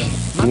sick.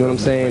 You know what I'm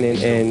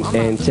saying?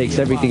 And takes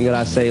everything that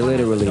I say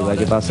literally. Like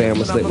if I say I'm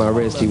gonna slit my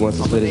wrist, he wants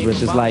to slit his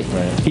wrist. It's like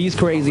he's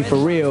crazy for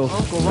real.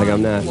 Like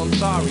I'm not.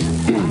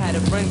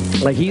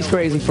 Like he's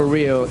crazy for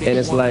real, and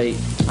it's like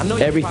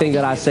everything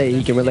that I say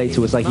he can relate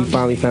to. It's like he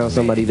finally found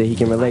somebody that he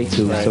can relate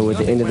to. So at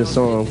the end of the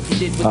song,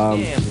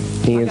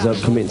 he ends up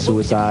committing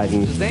suicide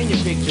and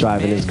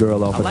driving his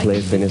girl off a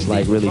cliff, and it's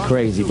like really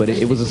crazy. But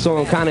it was a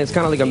song, it's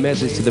kind of like a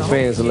message to the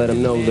fans to let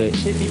them know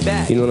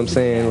that, you know what I'm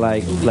saying,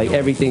 like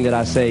everything that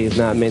I say is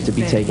not meant to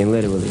be taken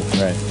literally.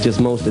 Right. Just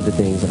most of the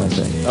things that I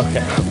say.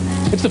 Okay.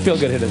 It's the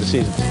feel-good hit of the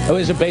season. Oh,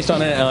 is it based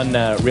on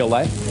real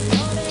life?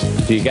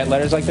 Do you get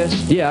letters like this?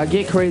 Yeah, I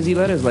get crazy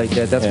letters like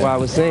that. That's why I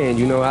was saying,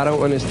 you know, I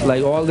don't understand.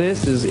 Like, all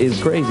this is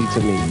crazy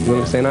to me. You know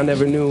what I'm saying? I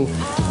never knew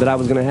that I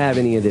was going to have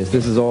any of this.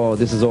 This is all,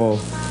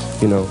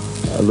 you know,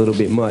 a little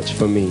bit much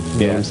for me.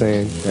 You know what I'm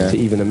saying? Yeah. To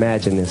even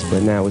imagine this.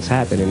 But now it's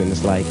happening, and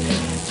it's like,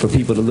 for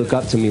people to look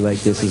up to me like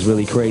this is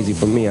really crazy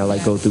for me. I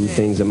like go through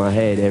things in my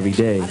head every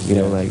day. You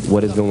know, like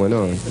what is going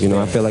on? You know,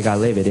 I feel like I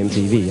live at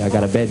MTV. I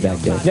got a bed back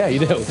there. Yeah, you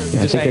do. I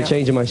think they're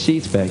changing my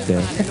sheets back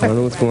there. I don't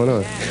know what's going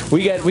on.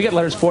 We get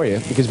letters for you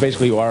because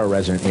basically you are a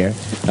resident here.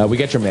 We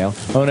get your mail.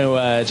 I want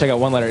to check out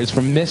one letter. It's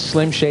from Miss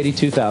Slim Shady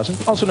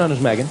 2000, also known as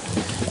Megan.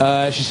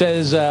 She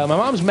says, my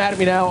mom's mad at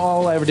me now.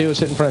 All I ever do is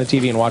sit in front of the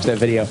TV and watch that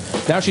video.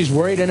 Now she's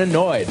worried and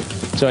annoyed.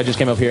 So I just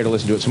came up here to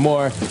listen to it some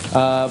more.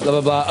 Blah,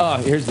 blah, blah.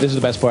 Oh, this is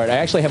the best part. I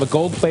actually have a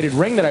gold-plated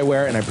ring that I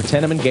wear, and I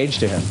pretend I'm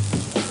engaged to him.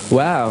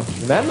 Wow.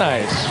 Isn't that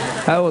nice?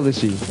 How old is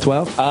she?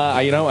 12?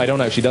 You know, I don't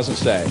know. She doesn't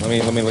say.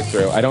 Let me look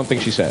through. I don't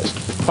think she says.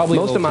 Probably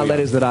most of my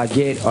letters that I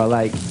get are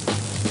like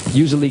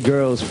usually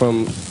girls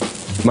from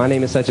my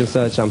name is such and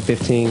such. I'm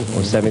 15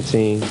 or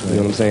 17. You know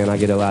what I'm saying? I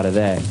get a lot of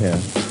that. Yeah.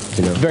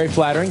 You know. Very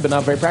flattering, but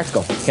not very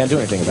practical. Can't do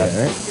anything about it,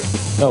 right?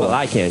 Oh, well,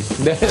 I can.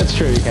 That's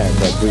true, you can,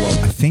 but we won't.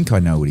 I think I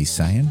know what he's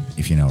saying,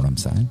 if you know what I'm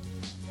saying.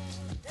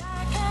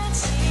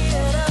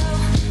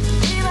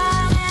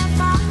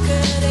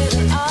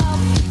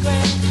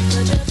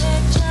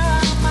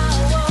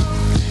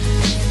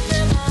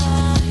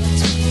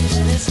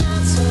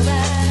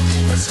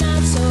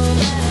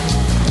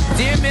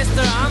 Dear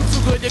mister, I'm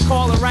too good to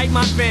call and write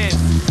my fans.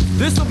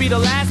 This will be the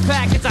last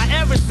package I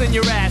ever send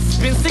your ass. It's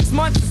been 6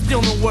 months and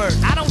still no word.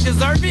 I don't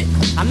deserve it.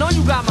 I know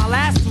you got my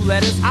last 2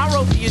 letters. I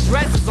wrote the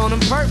addresses on them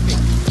perfect.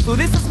 So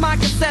this is my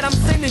cassette I'm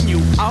sending you.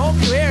 I hope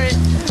you hear it.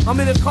 I'm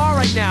in the car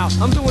right now.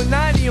 I'm doing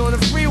 90 on the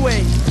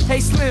freeway.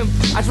 Hey Slim,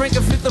 I drank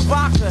a fifth of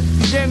vodka.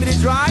 You dare me to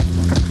drive?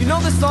 You know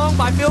the song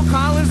by Phil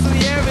Collins in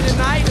the air of the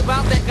night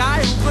about that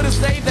guy who could have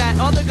saved that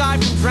other guy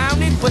from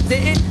drowning, but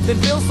didn't. Then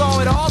Phil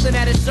saw it all, then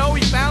at his show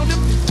he found him.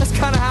 That's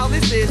kind of how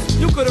this is.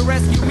 You could have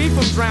rescued me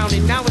from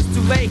drowning, now it's too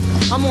late.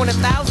 I'm on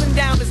 1,000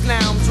 downers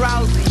now, I'm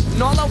drowsy.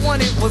 And all I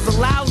wanted was a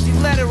lousy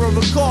letter or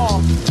a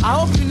call. I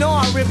hope you know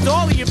I ripped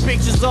all of your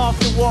pictures off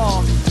the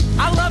wall.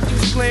 I love you,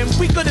 Slim.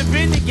 We could have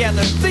been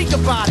together. Think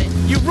about it.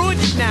 You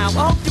ruined it now.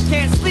 I hope you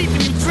can't sleep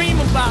and you dream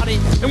about it.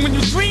 And when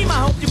you dream,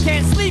 I hope you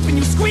can't sleep and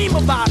you scream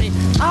about it.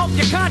 I hope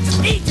your conscience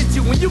eats at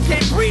you when you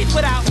can't breathe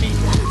without me.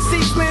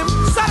 See, Slim?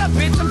 Shut up,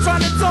 bitch. I'm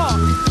trying to talk.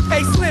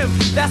 Hey, Slim,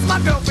 that's my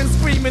girlfriend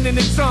screaming in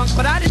the trunk.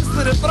 But I didn't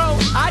slit her throat.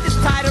 I just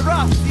tied her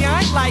up. See,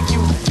 I ain't like you.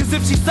 Cause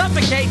if she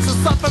suffocates, she'll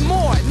suffer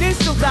more. And then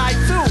she'll die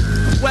too.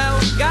 Well,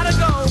 gotta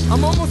go.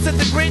 I'm almost at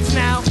the bridge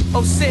now.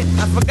 Oh shit,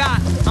 I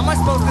forgot. How am I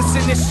supposed to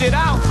send this shit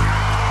out?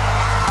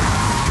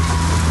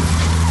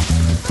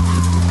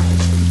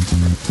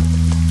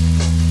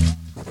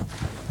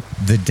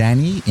 The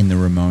Danny in the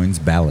Ramones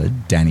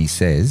ballad, Danny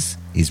Says,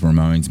 is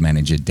Ramones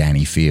manager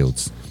Danny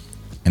Fields.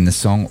 And the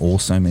song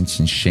also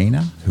mentions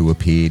Sheena, who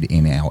appeared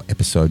in our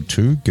episode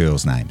 2,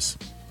 Girls' Names.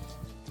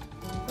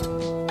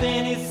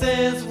 Danny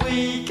says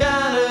we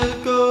gotta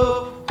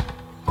go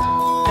to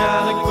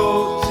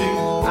Idaho,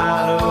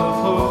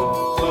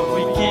 but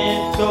we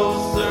can't go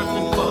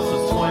surfing 'cause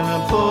it's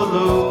swimming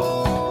polo.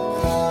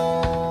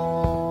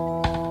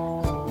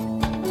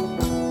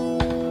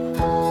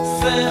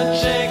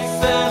 Send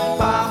checks at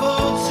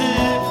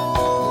 502,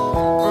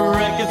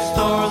 record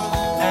stores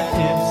and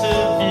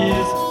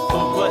interviews.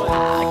 But I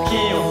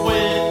can't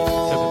wait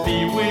to be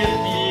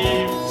with you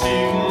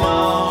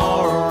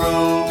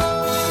tomorrow,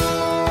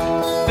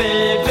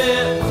 baby.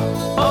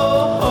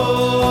 Oh, oh,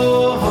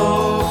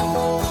 oh.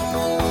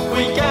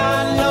 We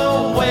got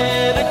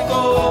nowhere to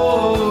go,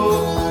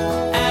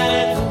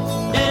 and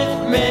it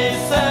may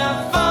sound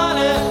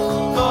funny,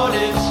 but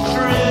it's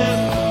true.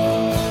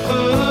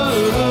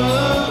 Ooh.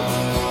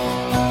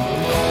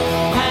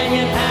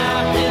 Hanging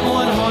out in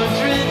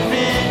 100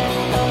 feet,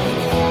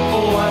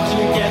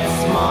 watching Get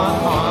Smart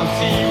on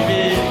TV,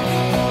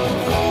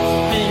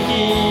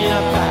 thinking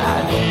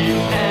about you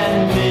and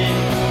me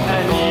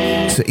and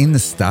you. So in the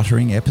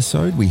Stuttering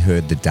episode, we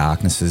heard The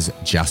Darkness's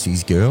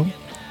Jussie's Girl,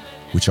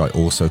 which I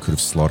also could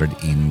have slotted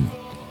in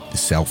the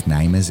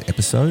Self-Namers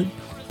episode.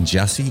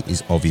 Jussie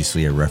is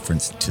obviously a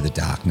reference to the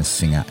Darkness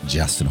singer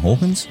Justin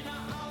Hawkins.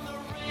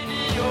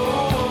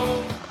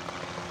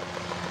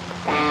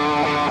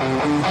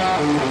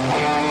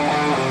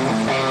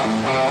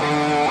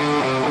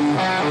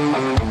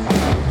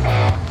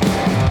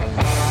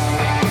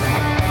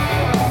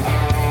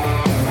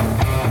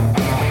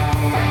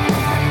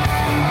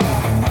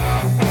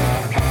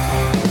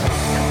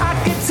 I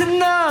get to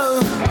know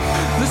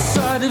the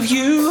side of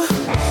you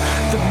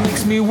that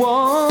makes me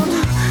want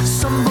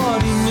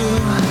somebody new.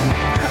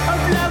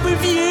 Of love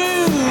with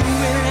you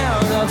and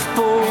out of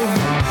fall.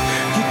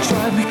 You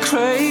drive me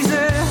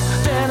crazy,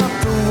 then up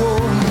the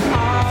wall.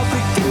 I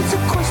begin to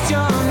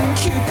question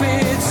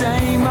Cupid's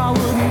aim. I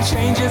wouldn't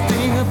change a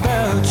thing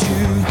about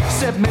you,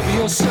 except maybe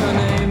your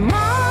surname.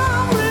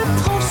 I'm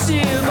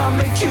repulsive, I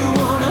make you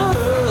wanna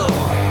hurl.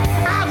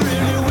 I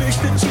really wish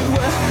that you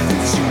were.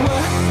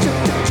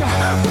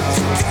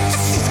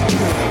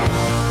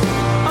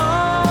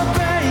 Oh,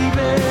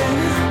 baby,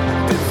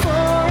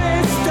 before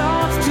it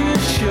starts to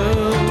show,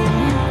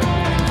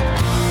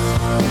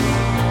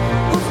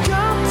 we've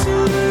got to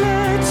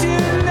let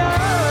you know.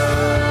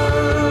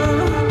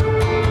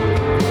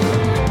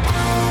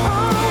 Oh,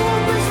 I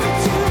wish that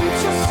you were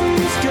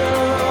Jussie's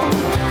girl.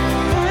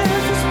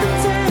 There's this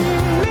pretend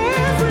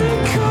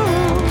miracle.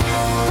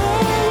 Oh,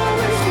 I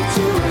wish that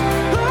you were.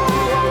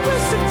 Oh, I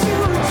wish that you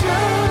were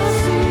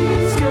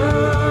Jussie's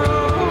girl.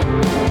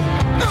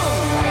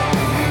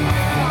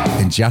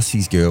 And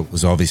Jussie's Girl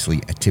was obviously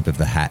a tip of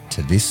the hat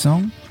to this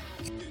song.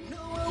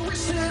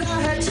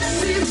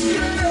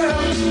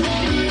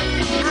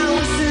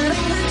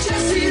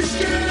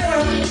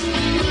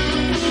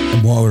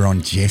 And while we're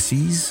on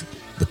Jessie's,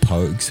 the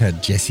Pogues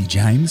had Jesse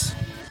James.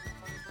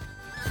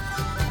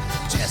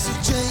 Jesse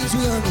James,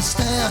 we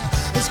understand,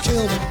 has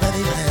killed a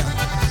many men.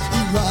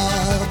 He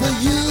robbed the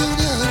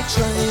Union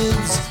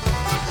trains.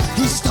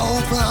 He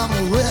stole from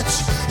the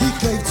rich, he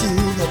gave to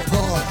the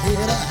poor. He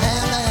had a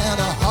hand and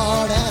a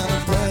heart and a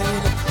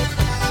brain.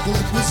 Well,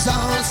 it was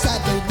on a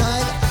Saturday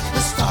night,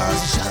 the stars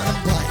are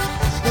shining bright.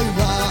 They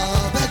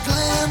robbed a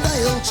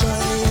Glendale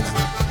train,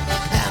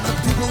 and the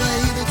people they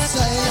even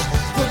say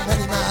from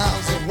many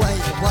miles away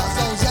it was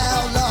those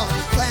outlaws,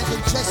 Frank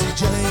and Jesse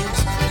James.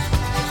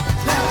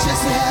 Now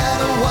Jesse had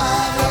a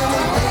wife and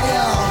a lady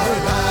on her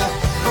right.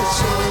 For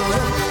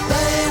sure,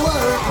 they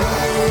were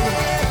brave.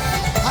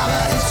 How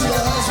the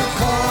Easters were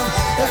corn,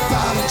 they're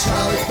bombing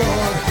Charlie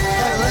Ford,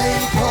 and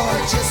lady poor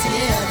Jesse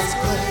in his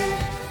grave.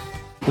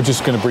 We're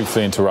just going to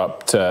briefly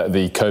interrupt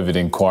the COVID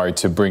inquiry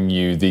to bring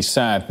you the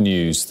sad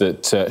news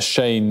that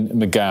Shane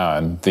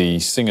MacGowan, the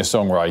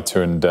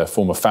singer-songwriter and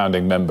former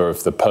founding member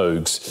of the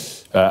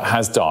Pogues,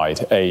 has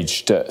died,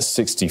 aged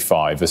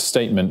 65. A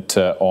statement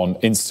on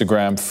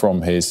Instagram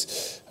from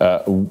his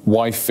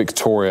wife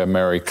Victoria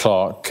Mary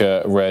Clark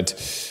read,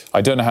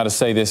 "I don't know how to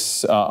say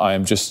this, I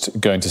am just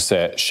going to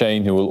say it.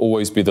 Shane, who will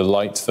always be the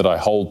light that I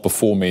hold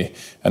before me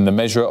and the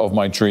measure of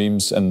my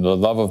dreams and the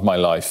love of my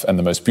life and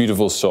the most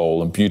beautiful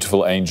soul and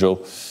beautiful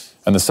angel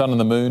and the sun and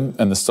the moon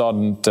and the start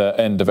and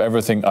end of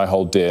everything I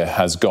hold dear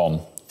has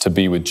gone to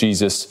be with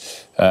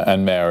Jesus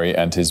and Mary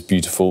and his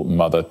beautiful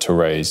mother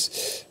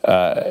Therese."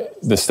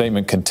 The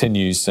statement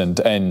continues and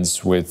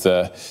ends with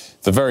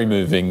the very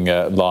moving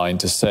line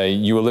to say,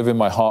 "You will live in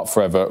my heart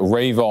forever,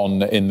 rave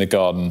on in the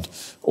garden,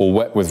 or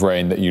wet with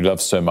rain that you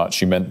love so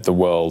much, you meant the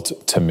world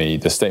to me."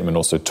 The statement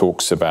also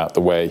talks about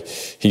the way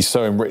he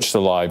so enriched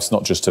the lives,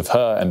 not just of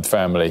her and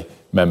family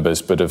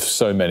members, but of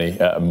so many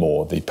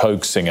more. The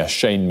Pogue singer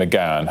Shane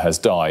MacGowan has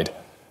died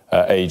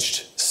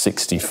aged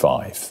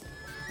 65.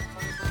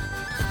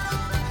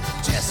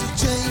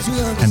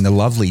 And the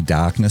lovely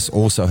Darkness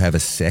also have a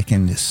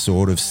second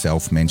sort of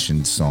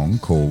self-mentioned song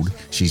called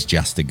She's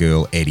Just a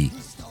Girl, Eddie.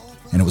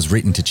 And it was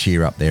written to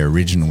cheer up their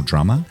original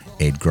drummer,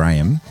 Ed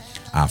Graham,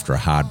 after a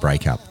hard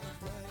breakup.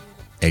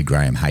 Ed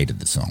Graham hated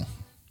the song.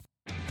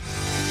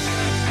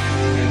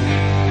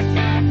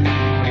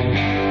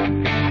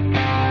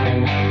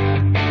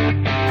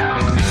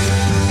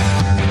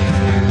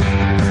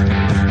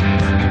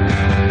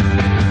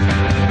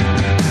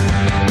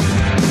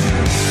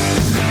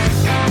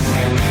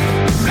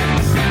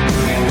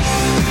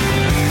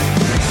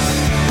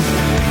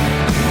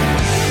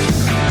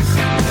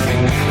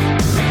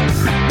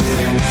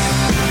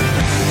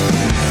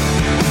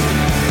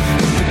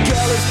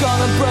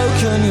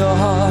 Your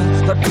heart,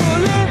 like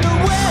pulling the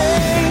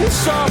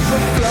wings off the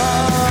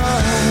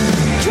flood.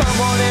 Come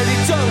on,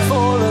 Eddie, don't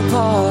fall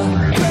apart.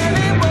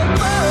 Planting my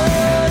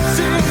birds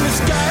in the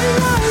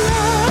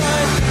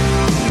skyline.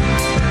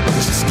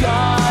 The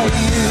sky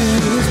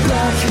is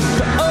black,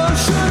 the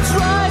ocean's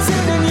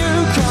rising, and you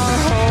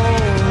can't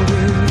hold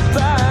it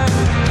back.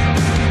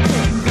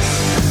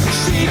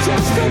 She's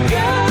just a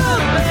girl,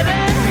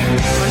 lady,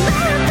 but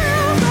nothing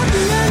else at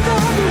the end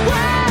of the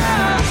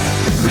world.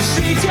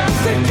 She's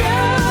just a girl.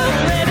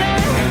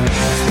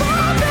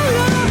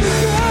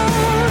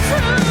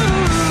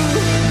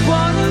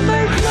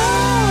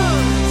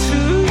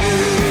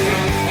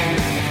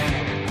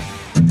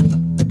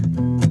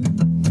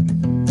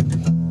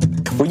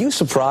 Were you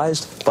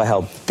surprised by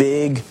how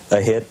big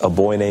a hit A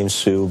Boy Named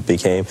Sue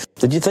became?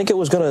 Did you think it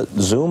was going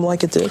to zoom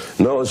like it did?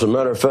 No, as a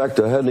matter of fact,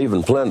 I hadn't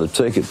even planned to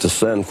take it to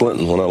San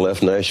Quentin when I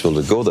left Nashville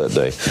to go that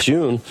day.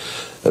 June,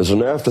 as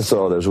an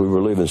afterthought, as we were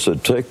leaving,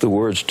 said, "Take the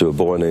words to A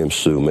Boy Named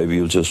Sue. Maybe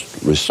you'll just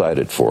recite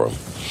it for him."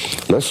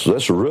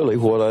 That's really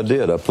what I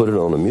did. I put it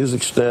on a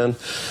music stand,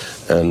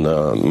 and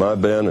my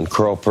band and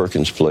Carl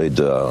Perkins played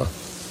the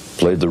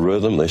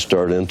rhythm. They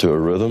started into a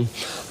rhythm,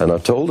 and I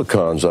told the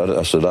Cons,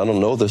 I said, "I don't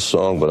know this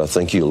song, but I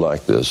think you'll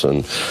like this."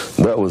 And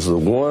that was the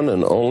one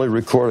and only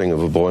recording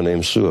of A Boy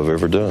Named Sue I've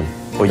ever done.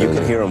 Well, you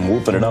could hear them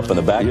whooping it up in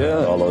the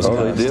background. Yeah, all those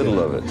they did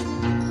love it.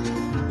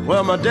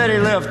 Well, my daddy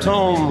left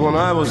home when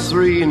I was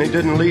 3, and he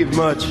didn't leave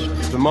much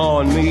to Ma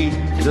and me,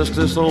 just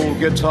this old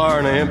guitar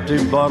and an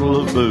empty bottle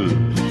of booze.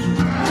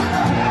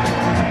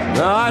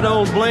 Now, I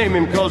don't blame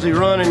him because he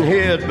run and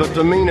hid, but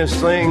the meanest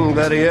thing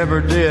that he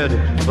ever did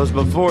was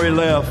before he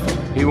left,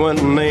 he went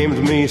and named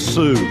me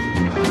Sue.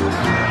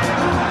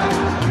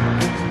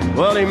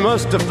 Well, he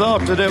must have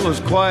thought that it was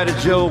quite a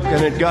joke,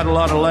 and it got a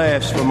lot of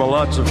laughs from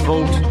lots of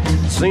folks.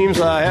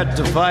 Seems I had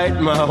to fight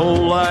my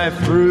whole life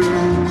through.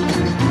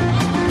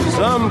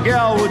 Some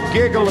gal would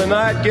giggle and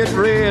I'd get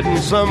red, and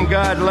some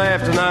guy'd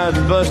laugh and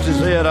I'd bust his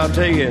head. I'll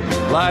tell you,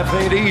 life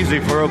ain't easy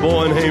for a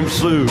boy named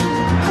Sue.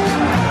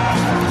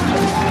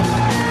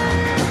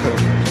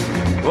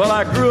 Well,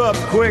 I grew up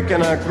quick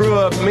and I grew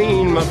up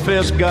mean. My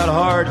fists got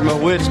hard, my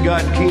wits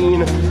got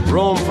keen.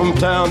 Roamed from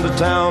town to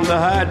town to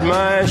hide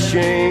my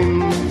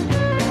shame.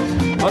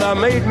 But I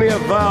made me a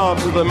vow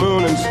to the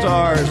moon and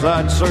stars,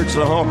 I'd search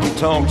the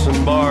honky-tonks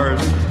and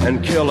bars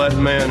and kill that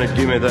man that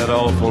gave me that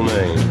awful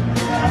name.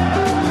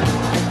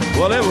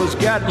 Well, it was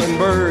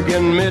Gatlinburg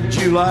in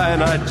mid-July,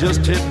 and I'd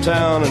just hit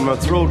town and my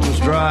throat was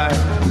dry.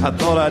 I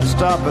thought I'd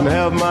stop and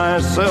have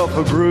myself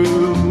a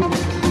brew.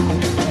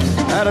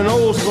 At an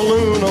old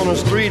saloon on a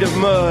street of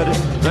mud,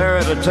 there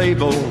at a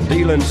table,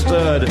 dealing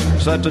stud,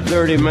 sat the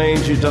dirty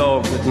mangy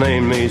dog that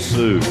named me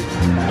Sue.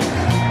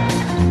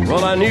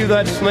 Well, I knew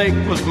that snake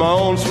was my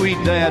own sweet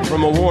dad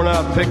from a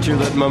worn-out picture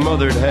that my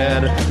mother'd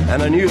had,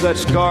 and I knew that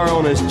scar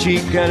on his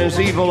cheek and his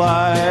evil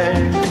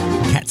eye.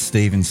 Cat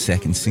Stevens'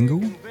 second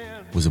single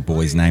was a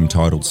Boy's Name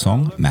titled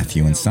song,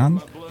 Matthew and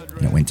Son,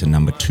 and it went to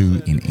number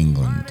 2 in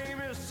England.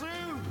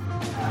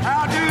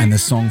 And the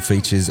song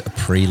features a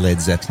pre-Led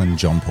Zeppelin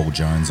John Paul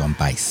Jones on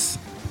bass.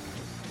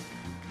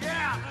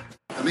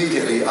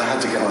 Immediately, I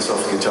had to get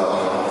myself a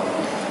guitar,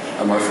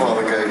 and my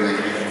father gave me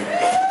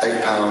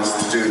 £8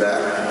 to do that.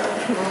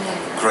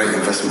 Great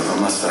investment, I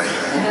must say.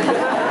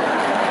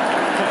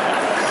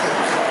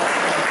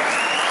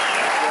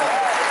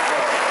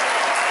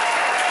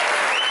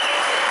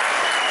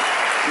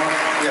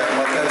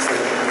 My dad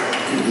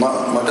said,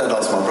 my dad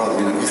asked my brother,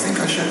 you think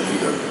I should? He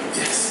goes,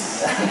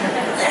 yes.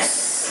 Yes.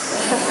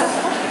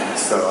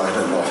 so I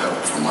had a lot of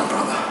help from my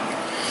brother.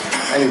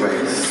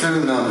 Anyway,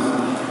 soon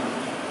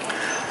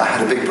I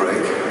had a big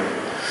break.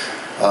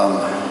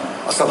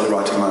 I started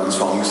writing my own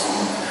songs,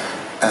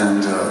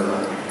 and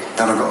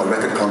then I got a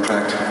record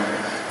contract.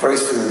 Very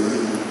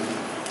soon,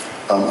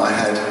 I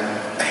had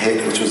a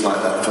hit, which was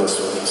like that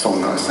first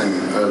song that I sang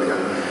earlier.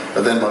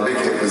 But then my big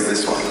hit was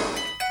this one.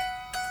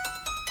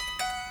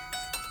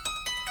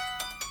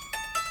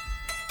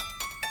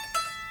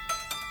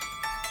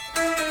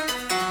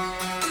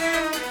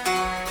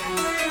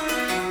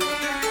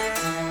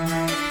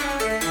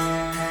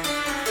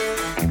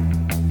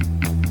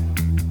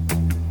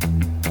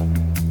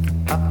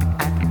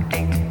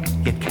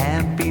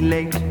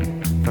 Late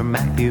for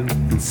Matthew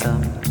and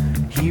Son,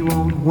 he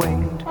won't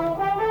wait.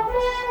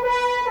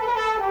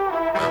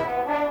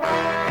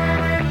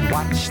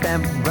 Watch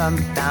them run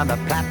down the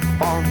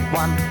platform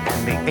 1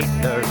 and the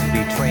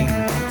 8:30 train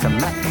to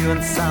Matthew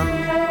and Son.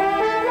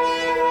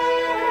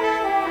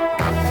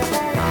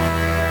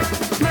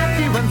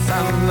 Matthew and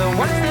Son, the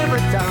work's never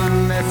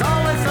done, there's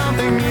always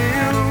something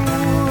new.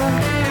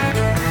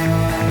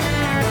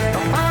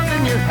 The files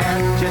in your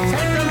head, you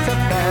take them to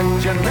bed,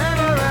 you're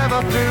never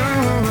ever through.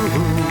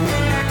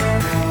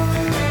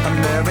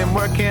 They've been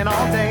working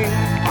all day,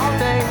 all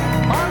day,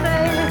 all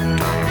day.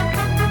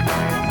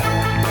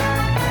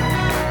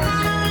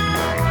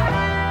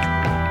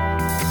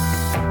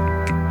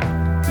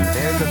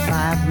 There's a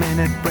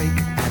 5-minute break,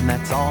 and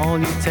that's all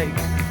you take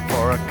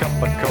for a cup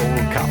of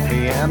cold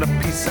coffee and a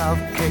piece of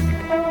cake.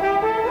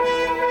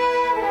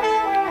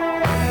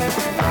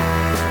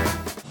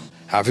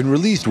 Having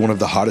released one of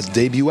the hottest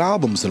debut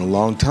albums in a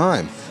long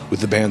time with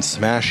the band's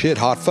smash hit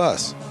Hot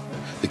Fuss,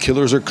 The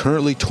Killers are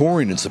currently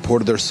touring in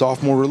support of their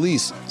sophomore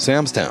release,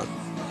 Sam's Town.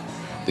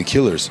 The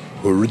Killers,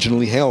 who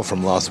originally hail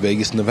from Las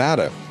Vegas,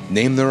 Nevada,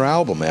 named their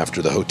album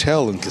after the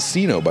hotel and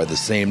casino by the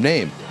same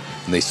name,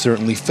 and they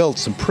certainly felt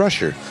some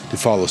pressure to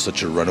follow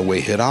such a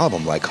runaway hit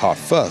album like Hot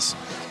Fuss,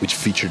 which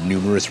featured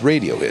numerous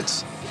radio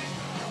hits.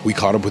 We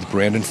caught up with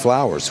Brandon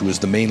Flowers, who is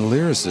the main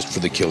lyricist for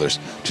The Killers,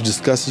 to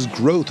discuss his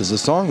growth as a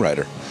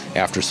songwriter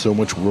after so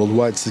much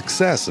worldwide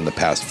success in the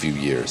past few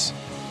years.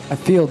 I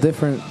feel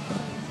different,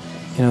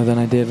 than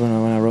I did when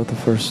I wrote the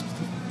first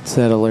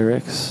set of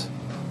lyrics.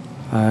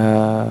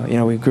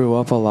 We grew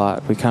up a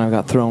lot. We kind of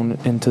got thrown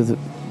into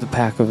the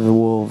pack of the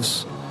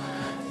wolves,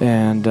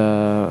 and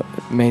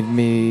made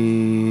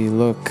me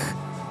look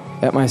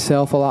at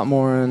myself a lot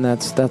more, and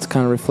that's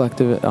kind of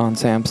reflective on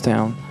Sam's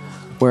Town.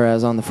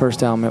 Whereas on the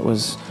first album, it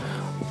was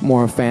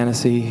more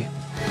fantasy.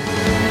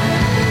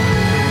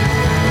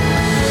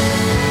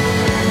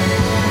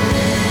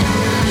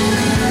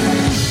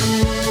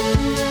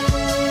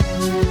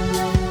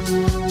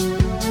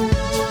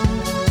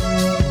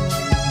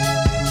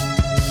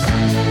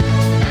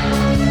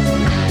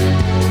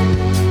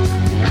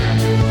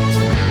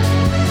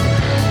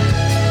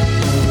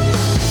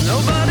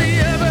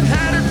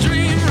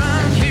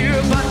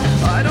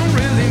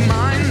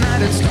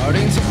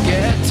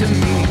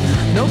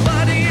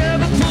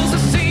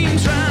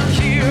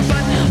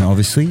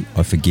 Obviously,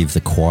 I forgive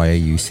the choir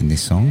use in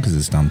this song because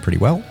it's done pretty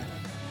well.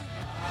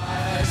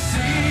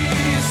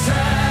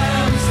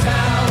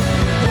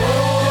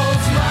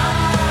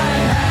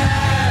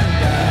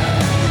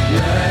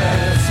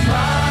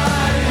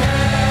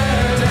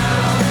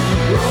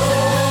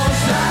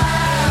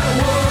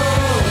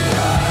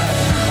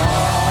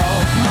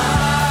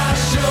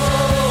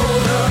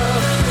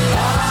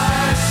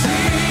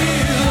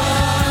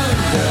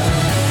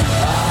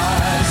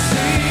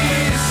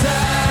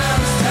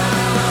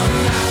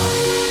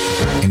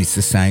 It's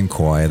the same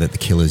choir that the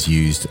Killers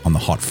used on the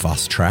Hot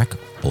Fuss track,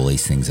 all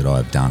these things that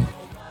I've done.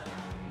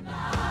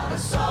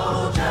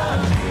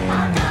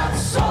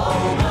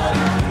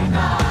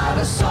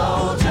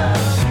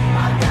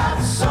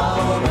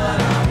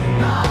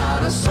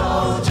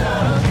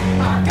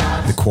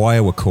 The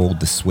choir were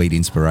called the Sweet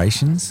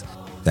Inspirations.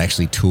 They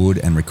actually toured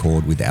and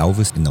recorded with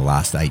Elvis in the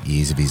last 8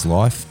 years of his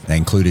life. They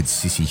included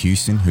Cissy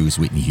Houston, who was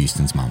Whitney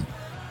Houston's mum.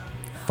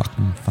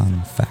 Fucking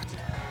fun fact.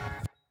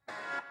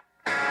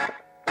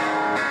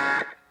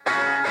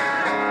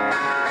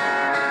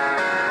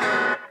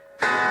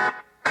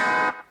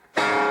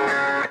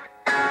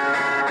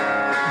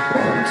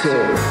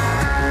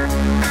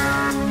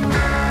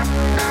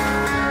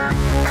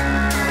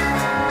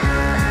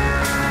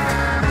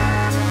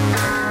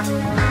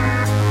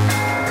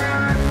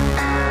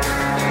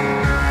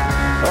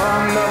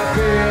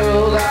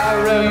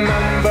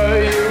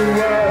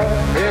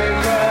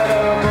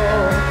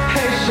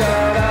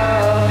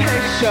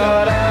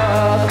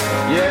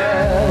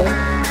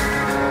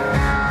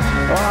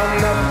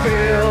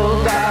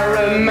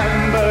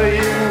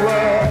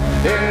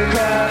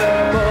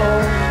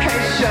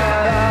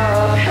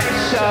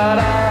 Shut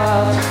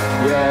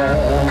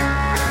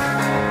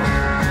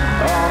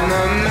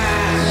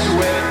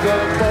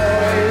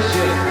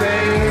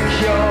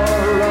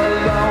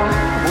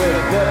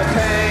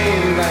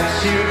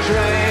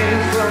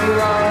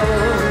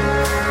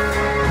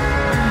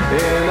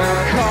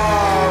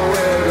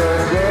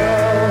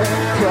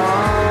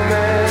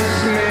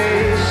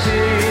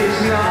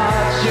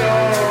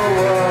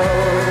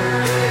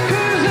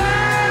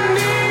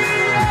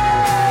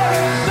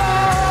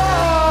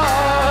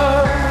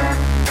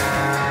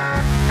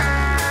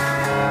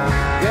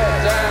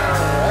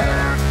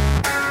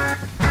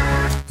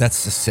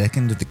That's the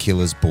second of the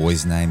Killers'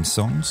 boys' name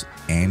songs.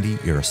 Andy,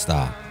 you're a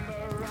star.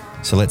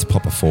 So let's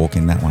pop a fork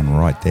in that one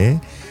right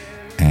there,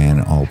 and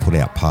I'll put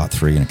out part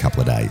 3 in a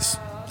couple of days.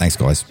 Thanks,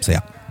 guys. See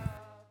ya.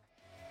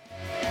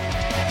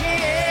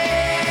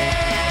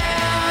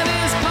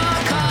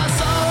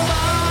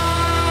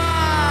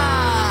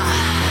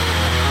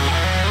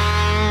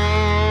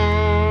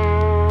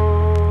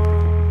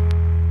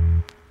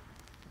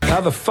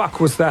 How the fuck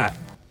was that?